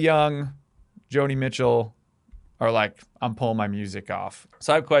Neil Young, Joni Mitchell are like, I'm pulling my music off.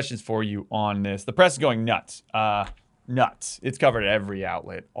 So I have questions for you on this. The press is going nuts. Nuts. It's covered at every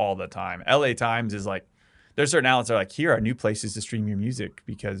outlet all the time. LA Times is like, there's certain outlets that are like, here are new places to stream your music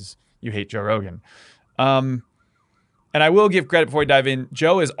because you hate Joe Rogan. And I will give credit before we dive in.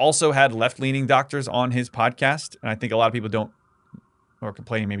 Joe has also had left-leaning doctors on his podcast. And I think a lot of people don't, or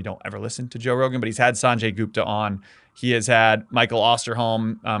complaining maybe don't ever listen to Joe Rogan, but he's had Sanjay Gupta on. He has had Michael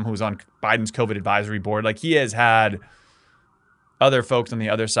Osterholm, who's on Biden's COVID advisory board. Like, he has had other folks on the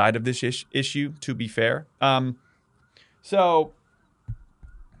other side of this issue, to be fair. So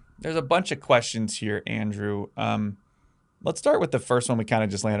there's a bunch of questions here, Andrew. Let's start with the first one we kind of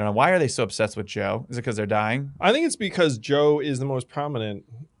just landed on. Why are they so obsessed with Joe? Is it because they're dying? I think it's because Joe is the most prominent.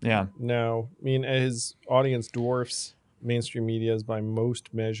 Yeah. Now, I mean, his audience dwarfs mainstream media's by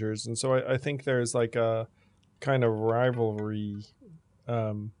most measures. And so I think there's like a kind of rivalry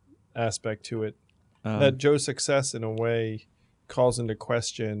aspect to it. That Joe's success, in a way, calls into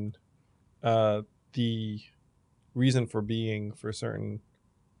question the reason for being for certain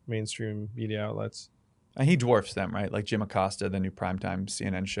mainstream media outlets. And he dwarfs them, right? Like Jim Acosta, the new primetime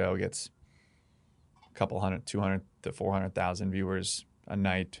CNN show, gets a couple hundred, 200 to 400,000 viewers a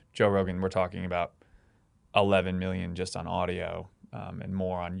night. Joe Rogan, we're talking about 11 million just on audio and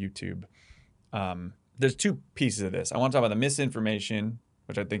more on YouTube. There's 2 pieces of this. I want to talk about the misinformation,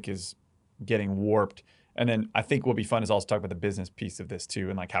 which I think is getting warped. And then I think what will be fun is also talk about the business piece of this too,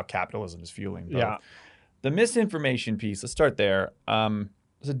 and like how capitalism is fueling both. Yeah. The misinformation piece, let's start there.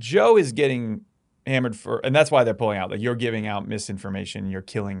 So Joe is getting hammered for, and that's why they're pulling out. Like, you're giving out misinformation, you're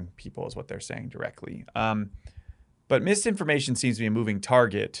killing people, is what they're saying directly. But misinformation seems to be a moving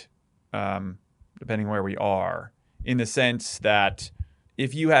target, depending where we are, in the sense that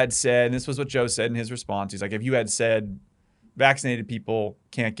if you had said, and this was what Joe said in his response, he's like, if you had said vaccinated people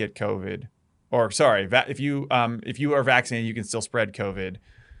can't get COVID, or sorry, if you are vaccinated, you can still spread COVID,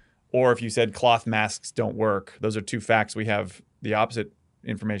 or if you said cloth masks don't work, those are two facts we have the opposite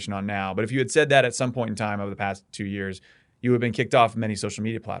information on now. But if you had said that at some point in time over the past 2 years, you would have been kicked off many social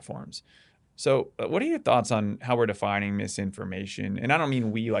media platforms. So what are your thoughts on how we're defining misinformation? And I don't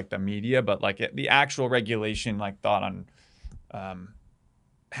mean we, like the media, but like the actual regulation, like thought on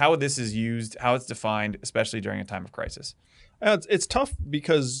how this is used, how it's defined, especially during a time of crisis. It's tough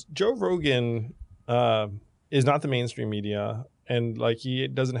because Joe Rogan is not the mainstream media, and like he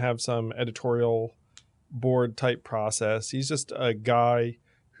doesn't have some editorial board type process. He's just a guy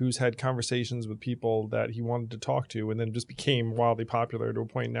who's had conversations with people that he wanted to talk to, and then just became wildly popular to a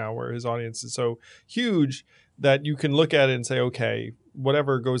point now where his audience is so huge that you can look at it and say, okay,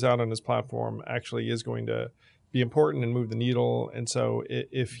 whatever goes out on his platform actually is going to be important and move the needle. And so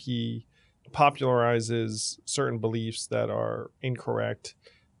if he popularizes certain beliefs that are incorrect,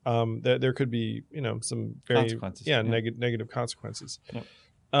 there could be, some very consequences. Negative consequences. Yep.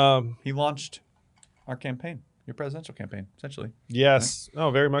 He launched our campaign, your presidential campaign, essentially. Yes. Right?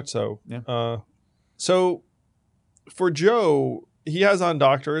 Oh, very much so. Yeah. So for Joe, he has on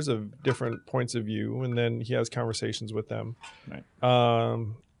doctors of different points of view, and then he has conversations with them. Right.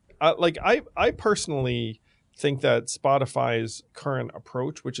 I personally think that Spotify's current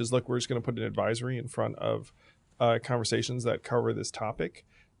approach, which is, look, we're just going to put an advisory in front of conversations that cover this topic,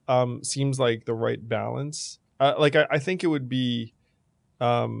 seems like the right balance. I think it would be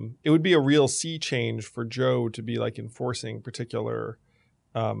a real sea change for Joe to be like enforcing particular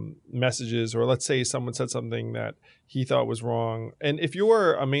messages, or let's say someone said something that he thought was wrong. And if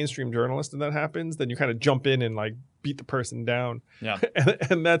you're a mainstream journalist and that happens, then you kind of jump in and like beat the person down. Yeah.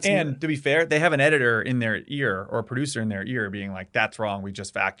 and to be fair, they have an editor in their ear or a producer in their ear being like, that's wrong. We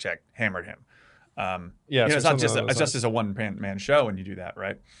just fact checked, hammered him. It's not just as a one man show when you do that,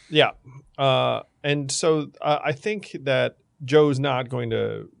 right? Yeah. And so I think that Joe's not going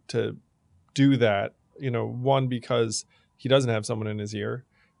to do that, one, because he doesn't have someone in his ear.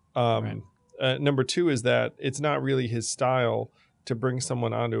 Right. Number two is that it's not really his style to bring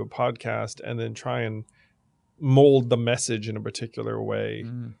someone onto a podcast and then try and mold the message in a particular way.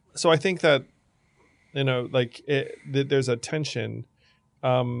 Mm. So I think that, there's a tension.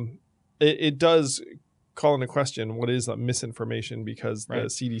 It does call into question what is misinformation, because right. the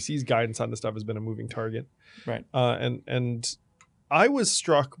CDC's guidance on this stuff has been a moving target. Right. And I was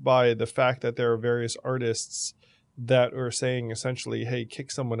struck by the fact that there are various artists that are saying essentially, hey,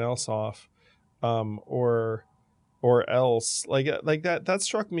 kick someone else off, or else like that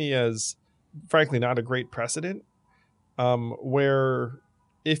struck me as frankly not a great precedent, where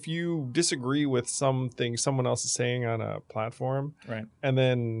if you disagree with something someone else is saying on a platform, right, and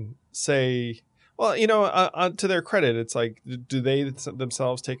then say, well, to their credit, it's like, do they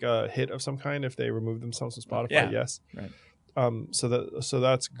themselves take a hit of some kind if they remove themselves from Spotify? Yeah. Yes. Right. So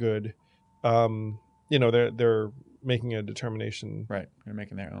that's good. They're making a determination. Right. They're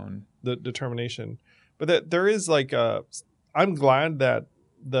making their own determination. But that there is I'm glad that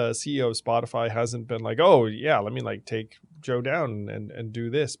the CEO of Spotify hasn't been like, oh yeah, let me take Joe down and do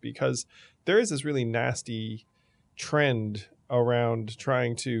this, because there is this really nasty trend around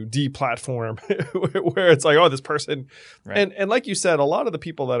trying to deplatform where it's like, oh, this person. Right. And like you said, a lot of the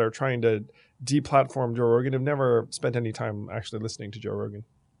people that are trying to deplatform Joe Rogan have never spent any time actually listening to Joe Rogan.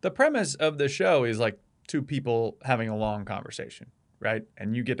 The premise of the show is like two people having a long conversation, right?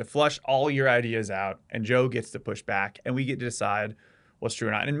 And you get to flush all your ideas out, and Joe gets to push back, and we get to decide what's true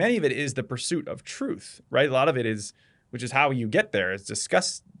or not. And many of it is the pursuit of truth, right? A lot of it is, which is how you get there, is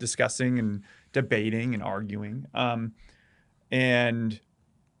discussing and debating and arguing. And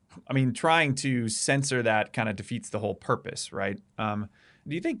I mean, trying to censor that kind of defeats the whole purpose, right?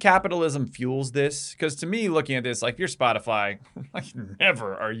 Do you think capitalism fuels this? Because to me, looking at this, like, if you're Spotify,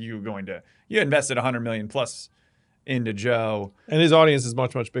 never are you going to. You invested $100 million plus into Joe, and his audience is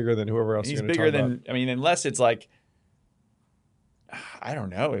much, much bigger than whoever else. He's bigger than about. I mean, unless it's like, I don't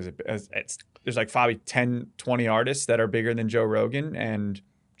know. There's like probably 10, 20 artists that are bigger than Joe Rogan, and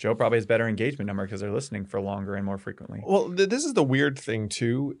Joe probably has better engagement number because they're listening for longer and more frequently. Well, this is the weird thing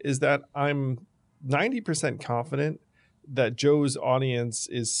too, is that I'm 90% confident that Joe's audience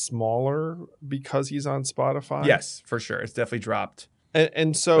is smaller because he's on Spotify. Yes, for sure. It's definitely dropped.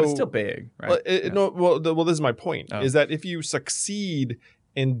 And so, but it's still big, right? Well, this is my point, is that if you succeed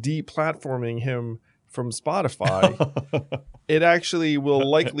and deplatforming him from Spotify, it actually will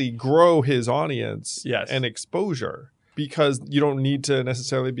likely grow his audience Yes. and exposure, because you don't need to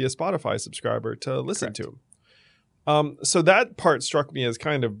necessarily be a Spotify subscriber to listen to him. So that part struck me as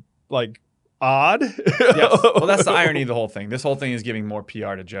kind of like odd. Yes. Well, that's the irony of the whole thing. This whole thing is giving more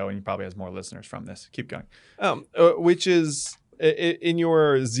PR to Joe, and he probably has more listeners from this. Keep going. Which is, in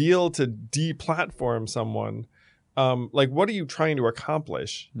your zeal to deplatform someone, like, what are you trying to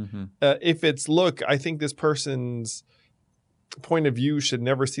accomplish? If it's, look, I think this person's point of view should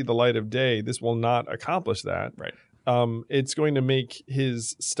never see the light of day, this will not accomplish that. Right. It's going to make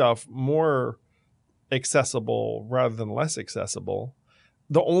his stuff more accessible rather than less accessible.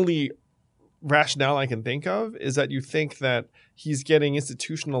 The only rationale I can think of is that you think that he's getting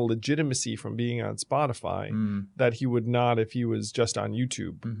institutional legitimacy from being on Spotify that he would not if he was just on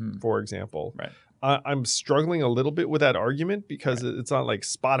YouTube, for example. Right. I'm struggling a little bit with that argument, because it's not like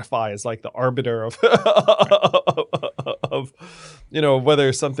Spotify is like the arbiter of of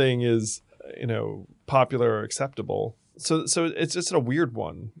whether something is popular or acceptable. So it's just a weird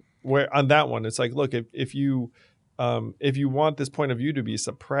one, where on that one it's like, look, if you want this point of view to be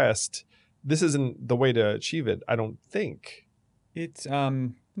suppressed, this isn't the way to achieve it, I don't think. It's let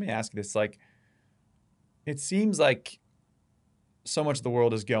me ask you this, like, it seems like so much of the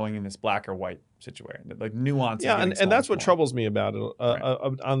world is going in this black or white situation, like nuance. Yeah, and that's what troubles me about it.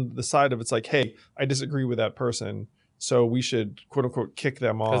 On the side of, it's like, hey, I disagree with that person, so we should quote unquote kick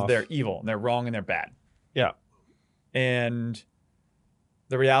them off because they're evil and they're wrong and they're bad. Yeah, and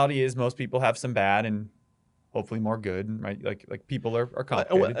the reality is most people have some bad and hopefully more good, right? Like people are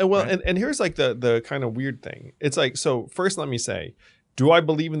complicated. Well, right? and here's like the kind of weird thing. It's like, so first let me say, do I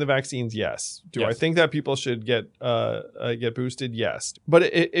believe in the vaccines? Yes. Do I think that people should get boosted? Yes. But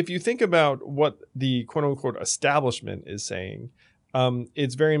if you think about what the quote unquote establishment is saying,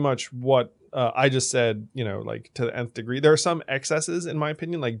 it's very much what I just said, like, to the nth degree. There are some excesses, in my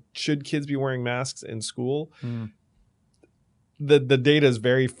opinion, like, should kids be wearing masks in school? The data is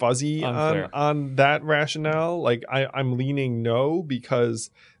very fuzzy on that rationale. Like, I'm leaning no,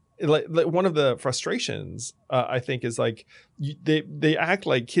 because like one of the frustrations I think is like, they act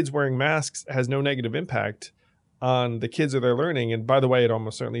like kids wearing masks has no negative impact on the kids or their learning, and by the way, it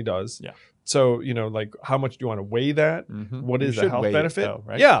almost certainly does. Yeah. So like, how much do you want to weigh that? What is the health benefit? Though,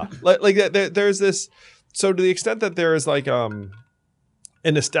 right? Yeah, like there's this. So to the extent that there is like an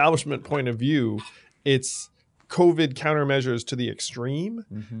establishment point of view, it's COVID countermeasures to the extreme.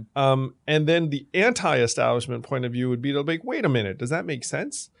 And then the anti-establishment point of view would be to like, wait a minute, does that make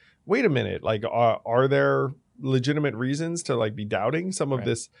sense? Wait a minute, like, are there legitimate reasons to like be doubting some of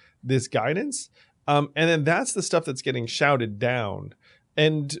this guidance? And then that's the stuff that's getting shouted down.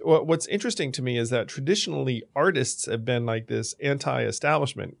 And what's interesting to me is that traditionally artists have been like this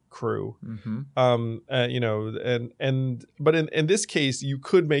anti-establishment crew. But in this case, you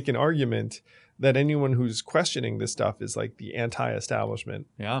could make an argument that anyone who's questioning this stuff is like the anti-establishment.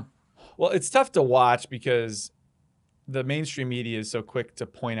 Yeah. Well, it's tough to watch because the mainstream media is so quick to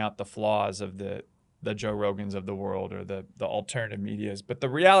point out the flaws of the Joe Rogans of the world, or the alternative medias. But the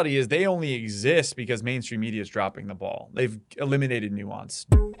reality is they only exist because mainstream media is dropping the ball. They've eliminated nuance.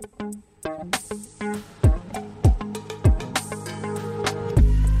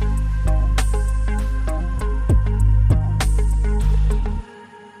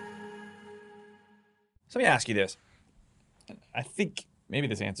 So let me ask you this. I think maybe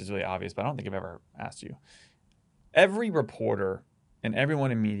this answer is really obvious, but I don't think I've ever asked you. Every reporter and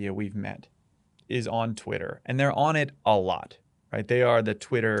everyone in media we've met is on Twitter, and they're on it a lot, right? They are the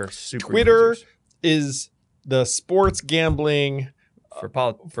Twitter super Twitter users. is the sports gambling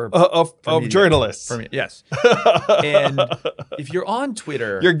of journalists. For me, yes. And if you're on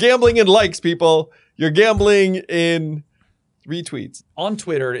Twitter, you're gambling in likes, people. You're gambling in retweets. On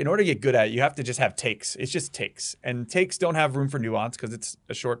Twitter, in order to get good at it, you have to just have takes. It's just takes. And takes don't have room for nuance because it's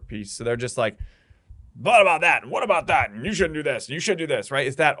a short piece. So they're just like, what about that? And what about that? And you shouldn't do this. And you should do this, right?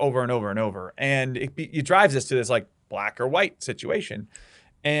 It's that over and over and over. And it drives us to this like black or white situation.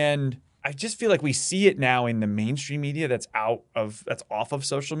 And I just feel like we see it now in the mainstream media that's off of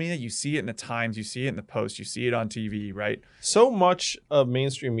social media. You see it in the Times, you see it in the Post, you see it on TV, right? So much of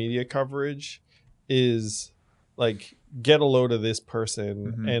mainstream media coverage is like, get a load of this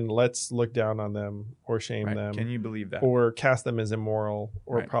person and let's look down on them or shame them. Can you believe that? Or cast them as immoral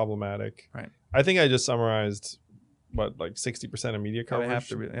or problematic. Right. I think I just summarized like 60% of media coverage. I have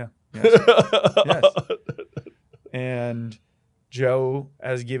to, yeah. Yes. And Joe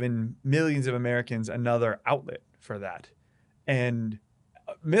has given millions of Americans another outlet for that. And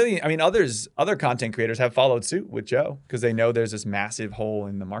other content creators have followed suit with Joe because they know there's this massive hole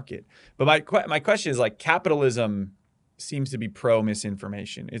in the market. But my question is, like, capitalism seems to be pro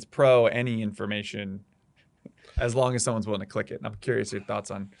misinformation. It's pro any information as long as someone's willing to click it. And I'm curious your thoughts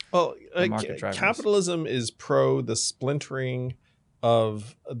on the market drivers. Capitalism is pro the splintering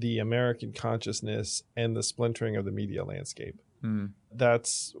of the American consciousness and the splintering of the media landscape.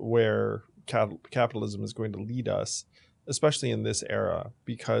 That's where capitalism is going to lead us, especially in this era.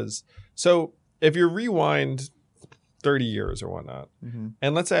 Because so if you rewind 30 years or whatnot,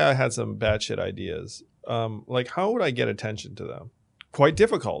 and let's say I had some bad shit ideas, like how would I get attention to them? Quite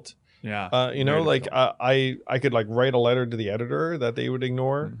difficult. Yeah. I could like write a letter to the editor that they would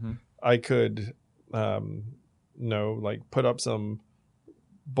ignore. I could, put up some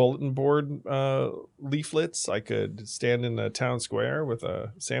bulletin board leaflets. I could stand in the town square with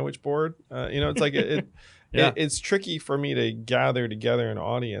a sandwich board. It's like it's tricky for me to gather together an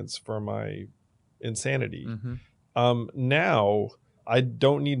audience for my insanity. Now I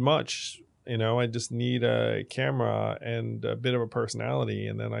don't need much. I just need a camera and a bit of a personality,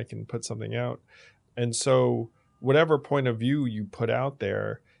 and then I can put something out. And so whatever point of view you put out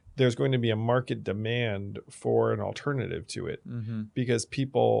there, there's going to be a market demand for an alternative to it, because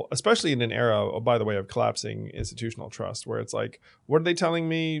people, especially in an era, by the way, of collapsing institutional trust, where it's like, what are they telling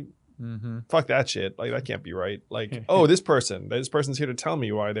me? Fuck that shit. Like, that can't be right. Like, oh, this person's here to tell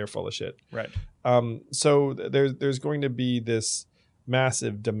me why they're full of shit. Right. So there's going to be this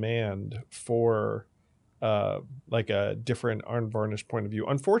massive demand for like a different unvarnished point of view.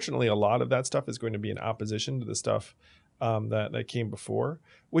 Unfortunately, a lot of that stuff is going to be in opposition to the stuff that came before,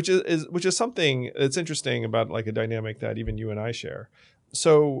 which is something that's interesting about like a dynamic that even you and I share.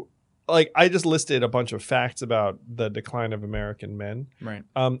 So like I just listed a bunch of facts about the decline of American men, right?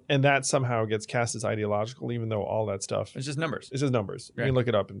 And that somehow gets cast as ideological, even though all that stuff it's just numbers. It's just numbers. Right. You can look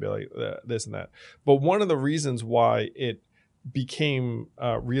it up and be like this and that. But one of the reasons why it became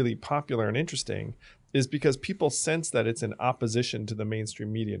really popular and interesting is because people sense that it's in opposition to the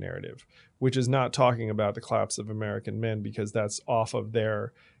mainstream media narrative, which is not talking about the collapse of American men because that's off of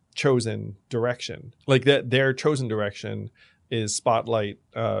their chosen direction. Like that, their chosen direction is spotlight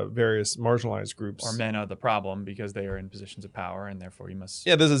various marginalized groups. Or men are the problem because they are in positions of power and therefore you must...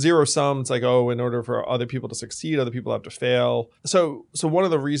 Yeah, there's a zero sum. It's like, oh, in order for other people to succeed, other people have to fail. So one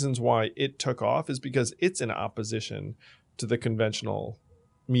of the reasons why it took off is because it's in opposition to the conventional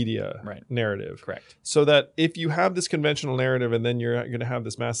media narrative. Correct. So that if you have this conventional narrative and then you're going to have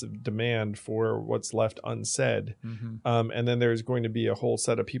this massive demand for what's left unsaid, and then there's going to be a whole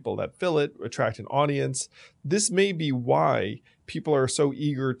set of people that fill it, attract an audience. This may be why people are so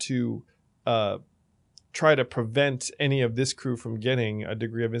eager to try to prevent any of this crew from getting a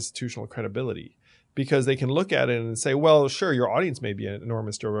degree of institutional credibility, because they can look at it and say, well, sure, your audience may be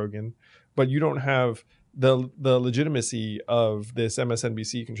enormous, Joe Rogan, but you don't have the legitimacy of this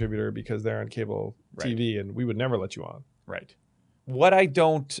MSNBC contributor because they're on cable TV and we would never let you on. Right. What I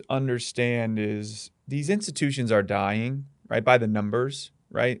don't understand is these institutions are dying, right, by the numbers,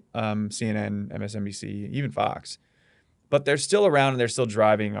 right? CNN, MSNBC, even Fox. But they're still around and they're still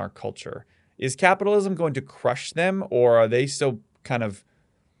driving our culture. Is capitalism going to crush them, or are they still kind of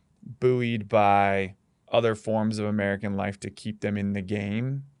buoyed by other forms of American life to keep them in the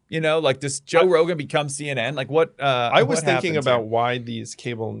game? Like does Joe Rogan become CNN? Like what? I was thinking about why these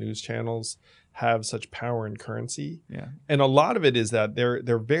cable news channels have such power and currency. Yeah. And a lot of it is that they're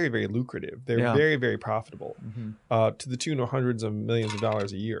very, very lucrative. They're very, very profitable to the tune of hundreds of millions of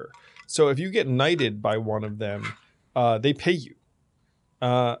dollars a year. So if you get knighted by one of them, they pay you.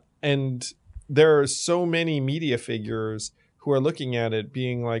 And there are so many media figures who are looking at it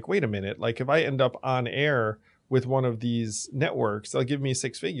being like, wait a minute, like if I end up on air with one of these networks, they'll give me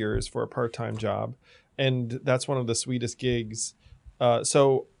 6 figures for a part-time job. And that's one of the sweetest gigs.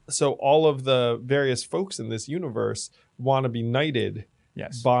 So all of the various folks in this universe want to be knighted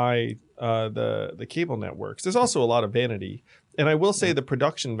by the cable networks. There's also a lot of vanity. And I will say the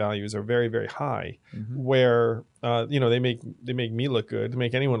production values are very, very high, where they make me look good, to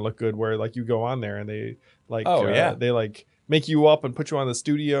make anyone look good, where like you go on there and they like they like make you up and put you on the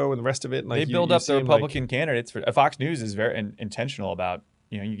studio and the rest of it. And, like, they build up the Republican candidates. Fox News is very intentional about,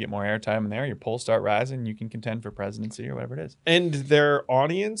 you get more airtime in there, your polls start rising, you can contend for presidency or whatever it is. And their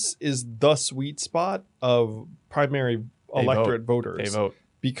audience is the sweet spot of primary electorate voters. They vote.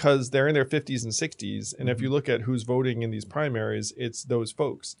 Because they're in their 50s and 60s. And if you look at who's voting in these primaries, it's those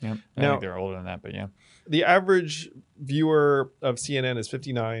folks. Yep. I think they're older than that, but yeah. The average viewer of CNN is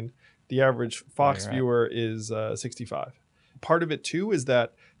 59. The average Fox viewer is 65. Part of it, too, is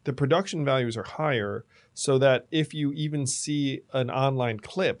that the production values are higher, so that if you even see an online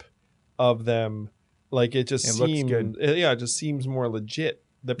clip of them, like it just looks seems good. it just seems more legit.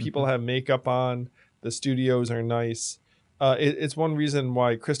 The people have makeup on, the studios are nice. It's one reason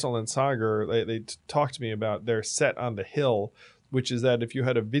why Crystal and Sagar, they talked to me about their set on the hill, which is that if you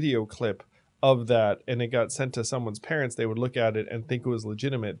had a video clip of that and it got sent to someone's parents, they would look at it and think it was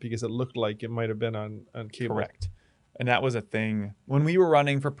legitimate because it looked like it might have been on cable. Correct. And that was a thing when we were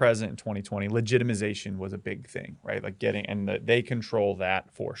running for president in 2020. Legitimization was a big thing, right? Like they control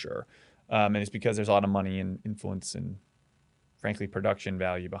that for sure. And it's because there's a lot of money and influence and, frankly, production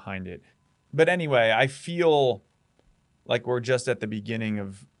value behind it. But anyway, I feel like we're just at the beginning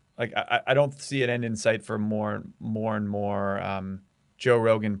of, like, I don't see an end in sight for more and more Joe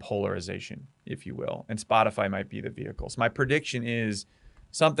Rogan polarization, if you will. And Spotify might be the vehicle. So my prediction is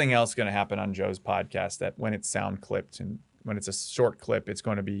something else going to happen on Joe's podcast, that when it's sound clipped and when it's a short clip, it's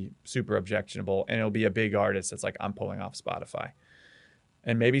going to be super objectionable. And it'll be a big artist that's like, I'm pulling off Spotify.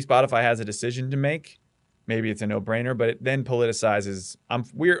 And maybe Spotify has a decision to make. Maybe it's a no-brainer, but it then politicizes. I'm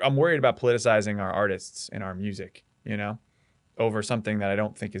worried about politicizing our artists and our music, over something that I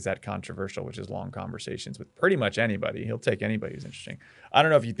don't think is that controversial, which is long conversations with pretty much anybody. He'll take anybody who's interesting. I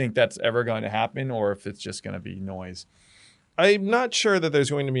don't know if you think that's ever going to happen or if it's just going to be noise. I'm not sure that there's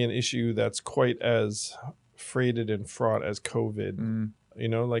going to be an issue that's quite as freighted and fraught as COVID.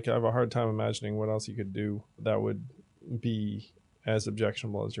 Like I have a hard time imagining what else you could do that would be as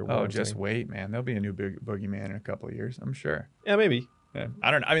objectionable as your Oh, just wait, man. There'll be a new boogeyman in a couple of years, I'm sure. Yeah, maybe. Yeah. I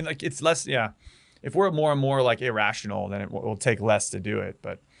don't know. I mean, like, it's less, yeah. If we're more and more like irrational, then it will take less to do it.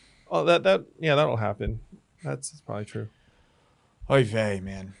 But that'll happen. That's probably true. Oy vey,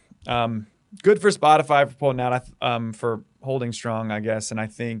 man. Good for Spotify for pulling out, for holding strong, I guess. And I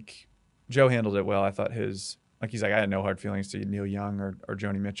think Joe handled it well. I thought he's like, I had no hard feelings to Neil Young or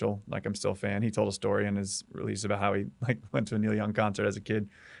Joni Mitchell. Like, I'm still a fan. He told a story in his release about how he went to a Neil Young concert as a kid.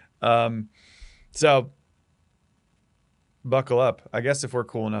 So buckle up. I guess if we're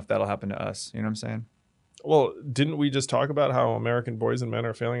cool enough, that'll happen to us. You know what I'm saying? Well, didn't we just talk about how American boys and men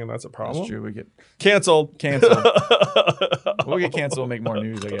are failing and that's a problem? That's true. We get canceled. We'll get canceled and make more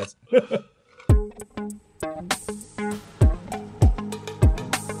news, I guess.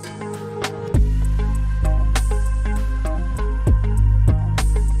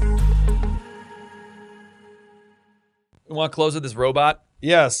 You want to close with this robot?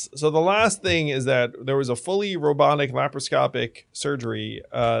 Yes. So the last thing is that there was a fully robotic laparoscopic surgery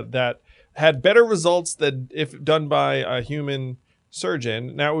that had better results than if done by a human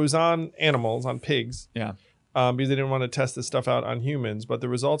surgeon. Now, it was on animals, on pigs. Yeah. Because they didn't want to test this stuff out on humans. But the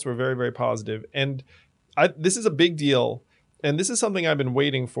results were very, very positive. And this is a big deal. And this is something I've been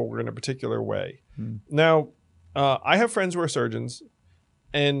waiting for in a particular way. Now, I have friends who are surgeons.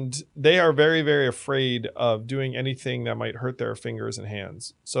 And they are very, very afraid of doing anything that might hurt their fingers and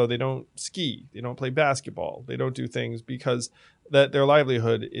hands. So they don't ski. They don't play basketball. They don't do things because that their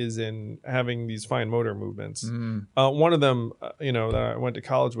livelihood is in having these fine motor movements. One of them, that I went to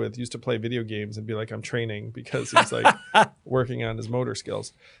college with used to play video games and be like, I'm training because he's like working on his motor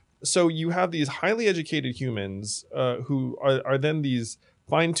skills. So you have these highly educated humans who are then these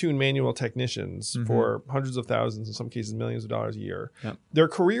fine-tuned manual technicians for hundreds of thousands, in some cases millions of dollars a year. Yep. Their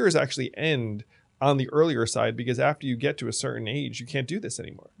careers actually end on the earlier side because after you get to a certain age, you can't do this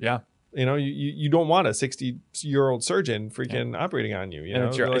anymore. Yeah. You don't want a 60-year-old surgeon freaking operating on you. And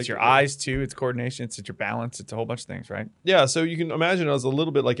it's your eyes too. It's coordination. It's your balance. It's a whole bunch of things, right? Yeah. So you can imagine it as a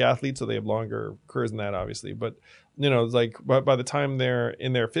little bit like athletes, so they have longer careers than that, obviously. But it's like by the time they're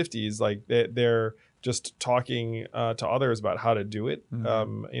in their 50s, like they're just talking to others about how to do it,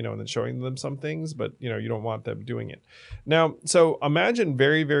 and then showing them some things, but you don't want them doing it. Now, so imagine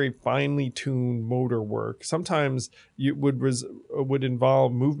very, very finely tuned motor work. Sometimes you would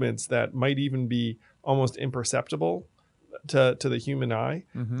involve movements that might even be almost imperceptible to the human eye.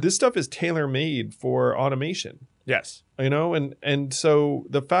 This stuff is tailor made for automation. Yes. And so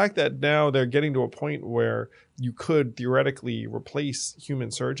the fact that now they're getting to a point where you could theoretically replace human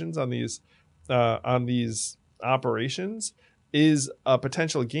surgeons on these operations is a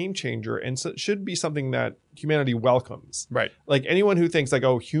potential game changer, and so it should be something that humanity welcomes. Right. Like anyone who thinks like,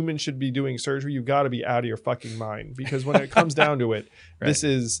 oh, humans should be doing surgery, you've got to be out of your fucking mind, because when it comes down to it, right. This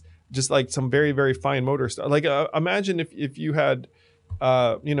is just like some very, very fine motor stuff. Like imagine if you had,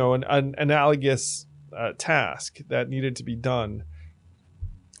 an analogous task that needed to be done.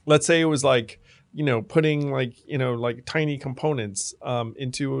 Let's say it was like, putting like tiny components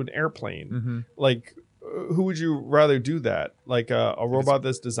into an airplane. Like, who would you rather do that? Like a robot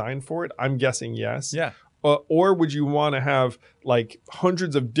that's designed for it? I'm guessing yes. Yeah. Or would you want to have like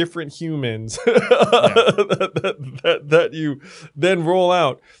hundreds of different humans that you then roll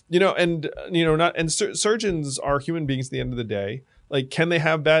out? Surgeons are human beings at the end of the day. Like, can they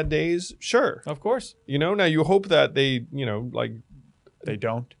have bad days? Sure. Of course. Now you hope that they, They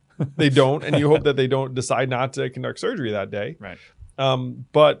don't. they don't, and you hope that they don't decide not to conduct surgery that day. Right.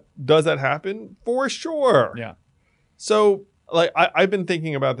 But does that happen? For sure. Yeah. So, like, I've been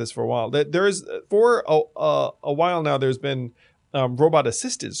thinking about this for a while. That there's for a while now, there's been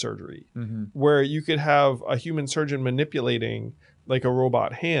robot-assisted surgery where you could have a human surgeon manipulating like a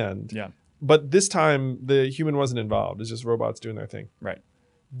robot hand. Yeah. But this time, the human wasn't involved. It's just robots doing their thing. Right.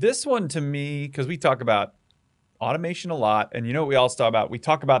 This one to me, because we talk about automation a lot, and what we also talk about? We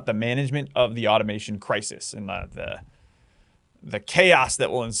talk about the management of the automation crisis and the chaos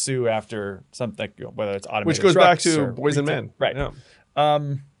that will ensue after something, whether it's automated Which goes back trucks to or Boys and Men. Right.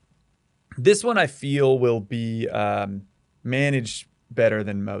 Yeah. This one I feel will be managed better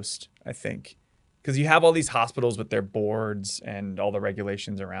than most, I think. Because you have all these hospitals with their boards and all the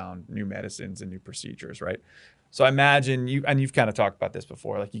regulations around new medicines and new procedures, right? So I imagine you've kind of talked about this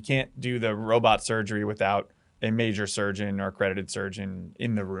before, like you can't do the robot surgery without a major surgeon or accredited surgeon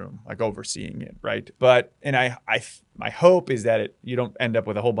in the room, like overseeing it, right? But my hope is that you don't end up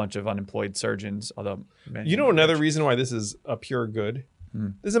with a whole bunch of unemployed surgeons. Although another reason why this is a pure good,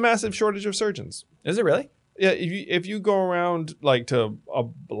 there's a massive shortage of surgeons. Is it really? Yeah, if you go around like to a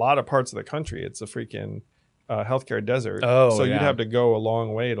lot of parts of the country, it's a freaking healthcare desert. So you'd have to go a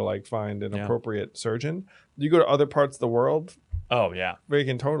long way to like find an appropriate surgeon. You go to other parts of the world. Oh yeah, they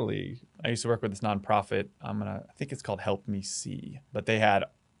can totally. I used to work with this nonprofit. I think it's called Help Me See, but they had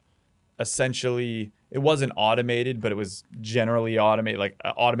essentially, it wasn't automated, but it was generally automated, like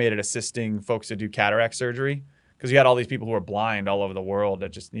automated assisting folks to do cataract surgery. Because you had all these people who were blind all over the world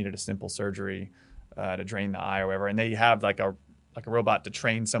that just needed a simple surgery to drain the eye or whatever. And they have like a robot to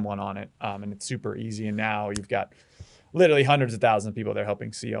train someone on it. And it's super easy. And now you've got literally hundreds of thousands of people they're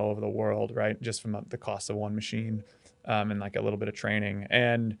helping see all over the world, right? Just from the cost of one machine and like a little bit of training.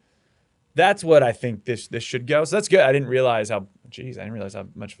 And that's what I think this should go. So that's good. I didn't realize how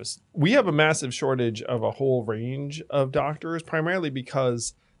much of a... We have a massive shortage of a whole range of doctors, primarily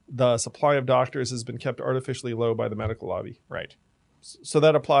because the supply of doctors has been kept artificially low by the medical lobby. Right. So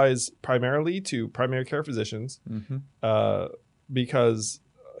that applies primarily to primary care physicians, because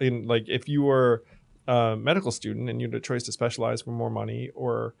if you were a medical student and you had a choice to specialize for more money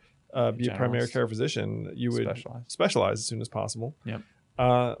or be a primary care physician, you would specialize as soon as possible. Yep.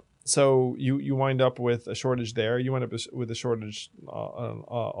 So you wind up with a shortage there. You wind up with a shortage on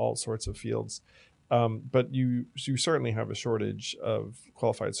all sorts of fields. But you certainly have a shortage of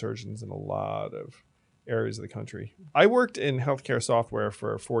qualified surgeons in a lot of areas of the country. I worked in healthcare software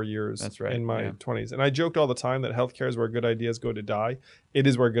for 4 years in my 20s. And I joked all the time that healthcare is where good ideas go to die. It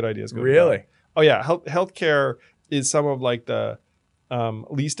is where good ideas go to die. Really? Oh, yeah. Healthcare is some of like the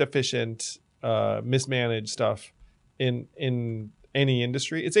least efficient, mismanaged stuff in any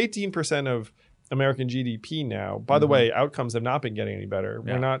industry. It's 18% of American GDP now. By the way, outcomes have not been getting any better.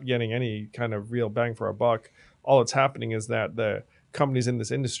 Yeah. We're not getting any kind of real bang for our buck. All that's happening is that the companies in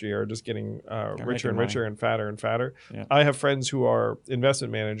this industry are just getting richer and richer and fatter and fatter. Yeah. I have friends who are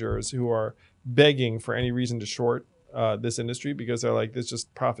investment managers who are begging for any reason to short this industry because they're like, this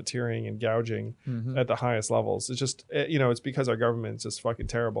just profiteering and gouging at the highest levels. It's just, it's because our government's just fucking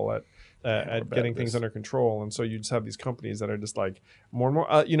terrible at getting things under control. And so you just have these companies that are just like more and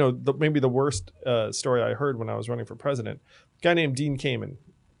more, maybe the worst story I heard when I was running for president, a guy named Dean Kamen,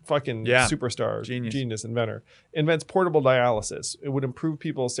 fucking superstar, genius inventor, invents portable dialysis. It would improve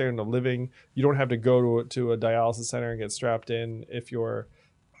people's standard of living. You don't have to go to a dialysis center and get strapped in if you're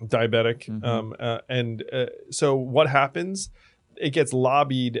diabetic. So what happens? It gets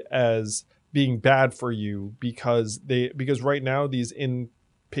lobbied as being bad for you because right now these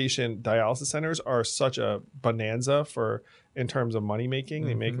inpatient dialysis centers are such a bonanza in terms of money making.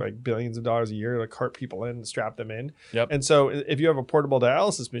 They make like billions of dollars a year to cart people in and strap them in. Yep. And so if you have a portable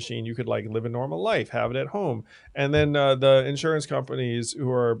dialysis machine, you could like live a normal life, have it at home. And then the insurance companies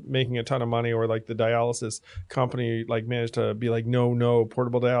who are making a ton of money, or like the dialysis company, like managed to be like, no,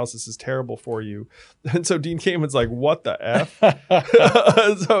 portable dialysis is terrible for you. And so Dean Kamen's like, what the F?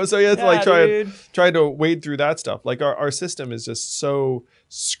 so he has to like try to wade through that stuff. Like our system is just so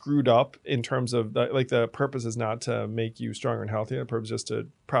screwed up in terms of the purpose is not to make you stronger and healthier. The purpose is just to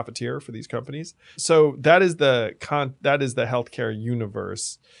profiteer for these companies. So that is the healthcare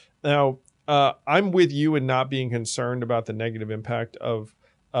universe. Now, I'm with you in not being concerned about the negative impact of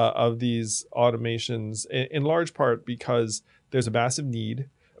these automations, in large part because there's a massive need,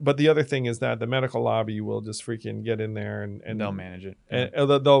 But the other thing is that the medical lobby will just freaking get in there and they'll manage it. and Or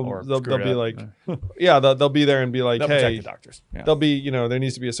they'll screw be it up. like, yeah, they'll be there and be like, They'll protect hey, the doctors. Yeah. there'll be, there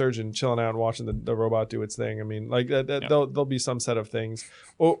needs to be a surgeon chilling out and watching the robot do its thing. I mean, like there'll be some set of things.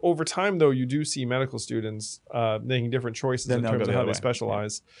 Over time, though, you do see medical students making different choices Then in they'll terms go of the how other they way.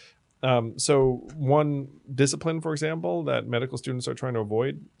 specialize. So one discipline, for example, that medical students are trying to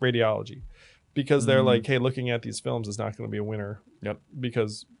avoid, radiology, because they're like, hey, looking at these films is not going to be a winner. Yep.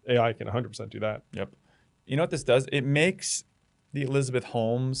 Because AI can 100% do that. Yep. You know what this does? It makes the Elizabeth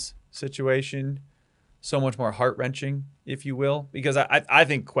Holmes situation so much more heart-wrenching, if you will, because I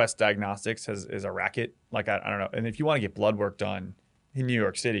think Quest Diagnostics is a racket. Like, I don't know. And if you want to get blood work done in New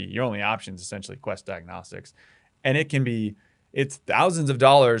York City, your only option is essentially Quest Diagnostics. And it's thousands of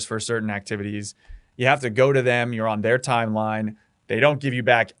dollars for certain activities. You have to go to them. You're on their timeline. They don't give you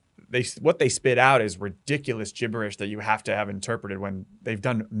back. What they spit out is ridiculous gibberish that you have to have interpreted when they've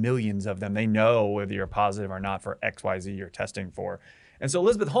done millions of them. They know whether you're positive or not for XYZ you're testing for. And so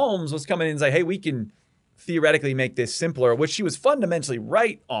Elizabeth Holmes was coming in and say, hey, we can theoretically make this simpler, which she was fundamentally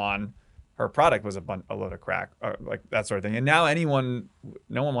right on. Her product was a load of crack, or like that sort of thing. And now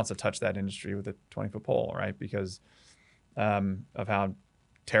no one wants to touch that industry with a 20-foot pole, right? Because of how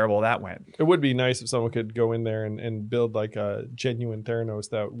terrible that went. It would be nice if someone could go in there and build like a genuine Theranos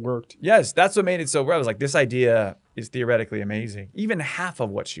that worked. Yes, that's what made it so. I was like, this idea is theoretically amazing. Even half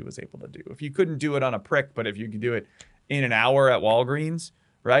of what she was able to do. If you couldn't do it on a prick, but if you could do it in an hour at Walgreens,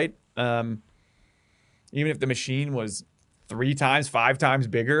 right? Even if the machine was 3 times, 5 times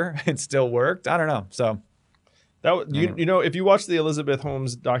bigger, it still worked. I don't know. So that if you watch the Elizabeth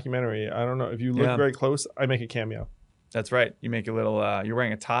Holmes documentary, I don't know if you look very close, I make a cameo. That's right. You make a little. You're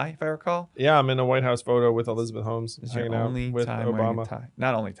wearing a tie, if I recall. Yeah, I'm in a White House photo with Elizabeth Holmes hanging out with Obama. Tie.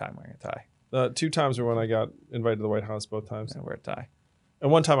 Not only time wearing a tie. 2 times were when I got invited to the White House. Both times. I wear a tie.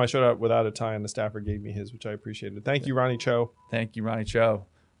 And one time I showed up without a tie, and the staffer gave me his, which I appreciated. Thank you, Ronnie Cho. Thank you, Ronnie Cho,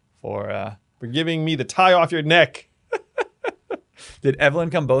 for giving me the tie off your neck. Did Evelyn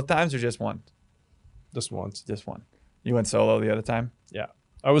come both times or just one? Just once. Just one. You went solo the other time? Yeah.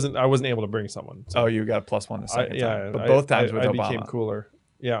 I wasn't able to bring someone. So. Oh, you got a +1 the second time. But I, both times with I Obama. became cooler.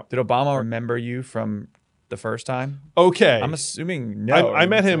 Yeah. Did Obama remember you from the first time? Okay. I'm assuming no. I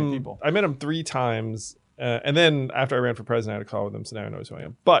met him. I met him 3 times, and then after I ran for president, I had a call with him, so now he knows who I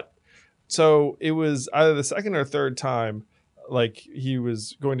am. But so it was either the second or third time, like he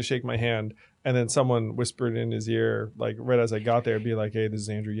was going to shake my hand, and then someone whispered in his ear, like right as I got there, be like, "Hey, this is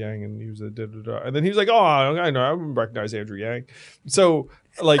Andrew Yang," and he was a da-da-da. And then he was like, "Oh, I know, I recognize Andrew Yang." So,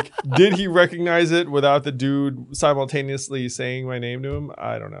 like, did he recognize it without the dude simultaneously saying my name to him?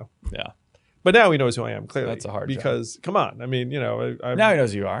 I don't know. Yeah, but now he knows who I am. Clearly, that's a hard because job. Come on, I mean, I'm, now he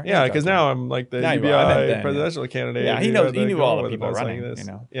knows who you are. Yeah, because now I'm like the UBI presidential candidate. Yeah, he knows. He knew all the people running. This.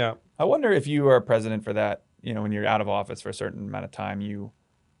 Yeah. I wonder if you are president for that. When you're out of office for a certain amount of time, you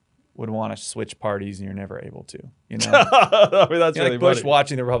would want to switch parties and you're never able to. I mean, that's really like Bush funny.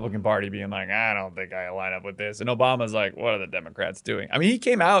 watching the Republican Party being like, I don't think I line up with this. And Obama's like, what are the Democrats doing? I mean, he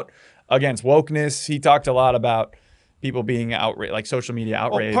came out against wokeness. He talked a lot about people being outraged, like social media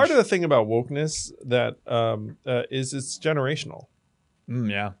outrage. Well, part of the thing about wokeness that is it's generational.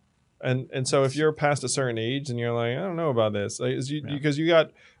 Yeah. And so if you're past a certain age and you're like, I don't know about this, because you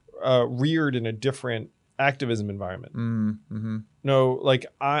got reared in a different activism environment. Mm-hmm. No, like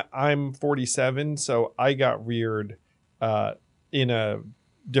I'm 47, so I got reared in a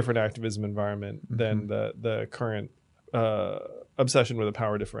different activism environment than the current obsession with a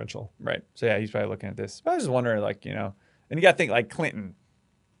power differential. Right. So yeah, he's probably looking at this. But I was just wondering, and you got to think like Clinton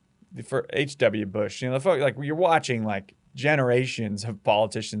for H.W. Bush. Like you're watching like generations of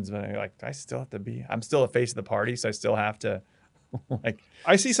politicians, and you're like, I'm still a face of the party, so I still have to.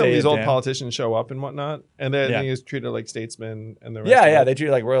 I see some of these old politicians show up and whatnot, and then he's treated like statesmen and the rest. Yeah, they treat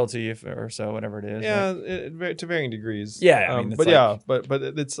it like royalty or so, whatever it is. Yeah, right? To varying degrees. Yeah, I mean, but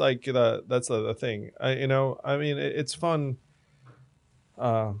it's like that's the thing. I mean, it's fun.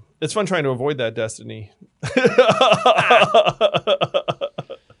 It's fun trying to avoid that destiny.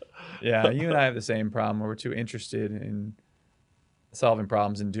 Yeah, you and I have the same problem where we're too interested in solving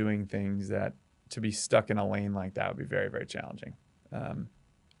problems and doing things that. To be stuck in a lane like that would be very, very challenging.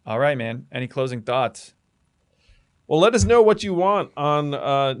 All right, man. Any closing thoughts? Well, let us know what you want on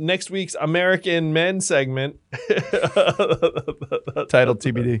next week's American Men segment. Titled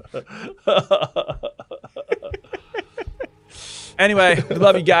TBD. Anyway, we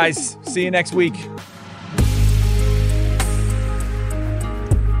love you guys. See you next week.